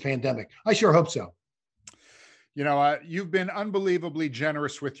during this pandemic. I sure hope so. You've been unbelievably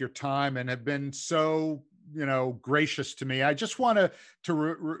generous with your time and have been so, gracious to me. I just want to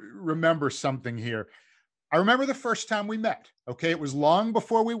remember something here. I remember the first time we met. Okay. It was long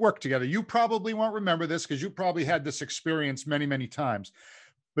before we worked together. You probably won't remember this because you probably had this experience many, many times,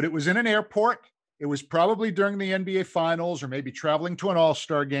 but it was in an airport. It was probably during the NBA finals, or maybe traveling to an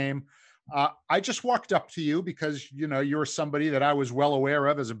all-star game. I just walked up to you because, you're somebody that I was well aware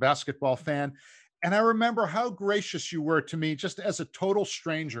of as a basketball fan. And I remember how gracious you were to me just as a total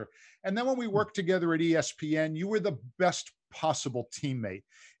stranger. And then when we worked together at ESPN, you were the best possible teammate.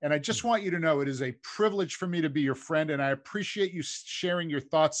 And I just want you to know it is a privilege for me to be your friend. And I appreciate you sharing your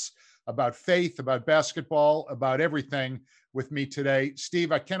thoughts about faith, about basketball, about everything with me today.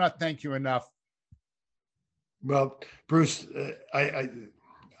 Steve, I cannot thank you enough. Well, Bruce, I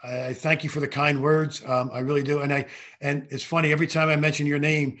thank you for the kind words. I really do. And it's funny, every time I mention your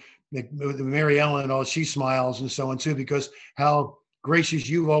name, Mary Ellen and all, she smiles and so on too, because how gracious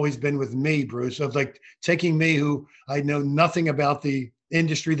you've always been with me, Bruce, of like taking me, who I know nothing about the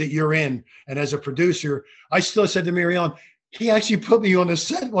industry that you're in. And as a producer, I still said to Mary Ellen, he actually put me on a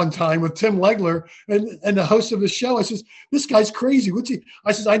set one time with Tim Legler and the host of the show. I says, this guy's crazy. What's he?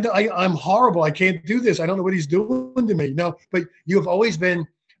 I says, I'm horrible. I can't do this. I don't know what he's doing to me. No, but you have always been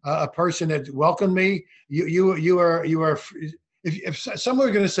a person that welcomed me. You are. If someone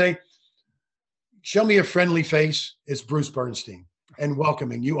were going to say, show me a friendly face, it's Bruce Bernstein, and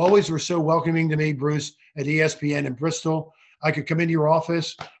welcoming. You always were so welcoming to me, Bruce, at ESPN in Bristol. I could come into your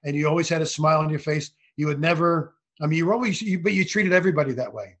office and you always had a smile on your face. You would never, but you treated everybody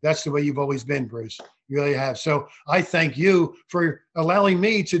that way. That's the way you've always been, Bruce. You really have. So I thank you for allowing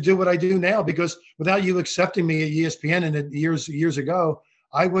me to do what I do now, because without you accepting me at ESPN and years ago,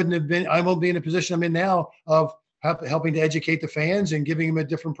 I won't be in a position I'm in now of helping to educate the fans and giving them a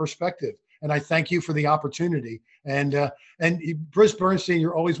different perspective. and I thank you for the opportunity. And Bruce Bernstein,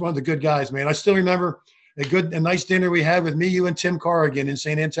 you're always one of the good guys, man. I still remember a nice dinner we had with me, you, and Tim Corrigan in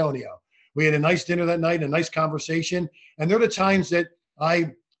San Antonio. We had a nice dinner that night, a nice conversation, and they're the times that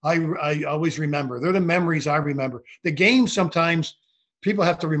I always remember. They're the memories I remember. The games, sometimes people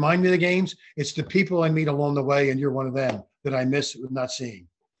have to remind me of the games. It's the people I meet along the way, and you're one of them that I miss not seeing.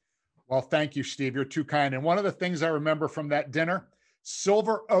 Well, thank you, Steve. You're too kind. And one of the things I remember from that dinner,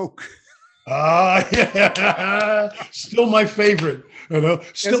 Silver Oak. Yeah. Still my favorite.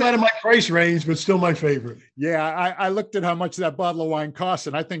 Still out of my price range, but still my favorite. Yeah, I looked at how much that bottle of wine cost,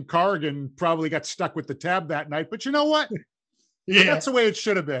 and I think Corrigan probably got stuck with the tab that night. But you know what? Yeah, that's the way it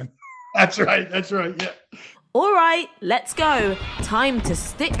should have been. That's right. Yeah. All right, let's go. Time to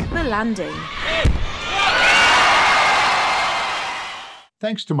stick the landing.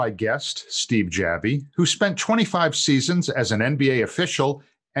 Thanks to my guest, Steve Javie, who spent 25 seasons as an NBA official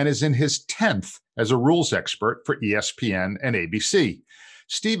and is in his 10th as a rules expert for ESPN and ABC.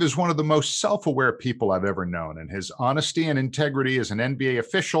 Steve is one of the most self-aware people I've ever known, and his honesty and integrity as an NBA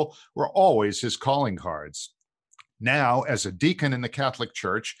official were always his calling cards. Now, as a deacon in the Catholic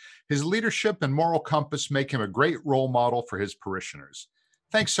Church, his leadership and moral compass make him a great role model for his parishioners.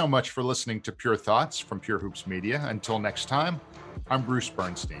 Thanks so much for listening to Pure Thoughts from Pure Hoops Media. Until next time, I'm Bruce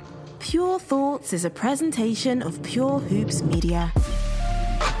Bernstein. Pure Thoughts is a presentation of Pure Hoops Media.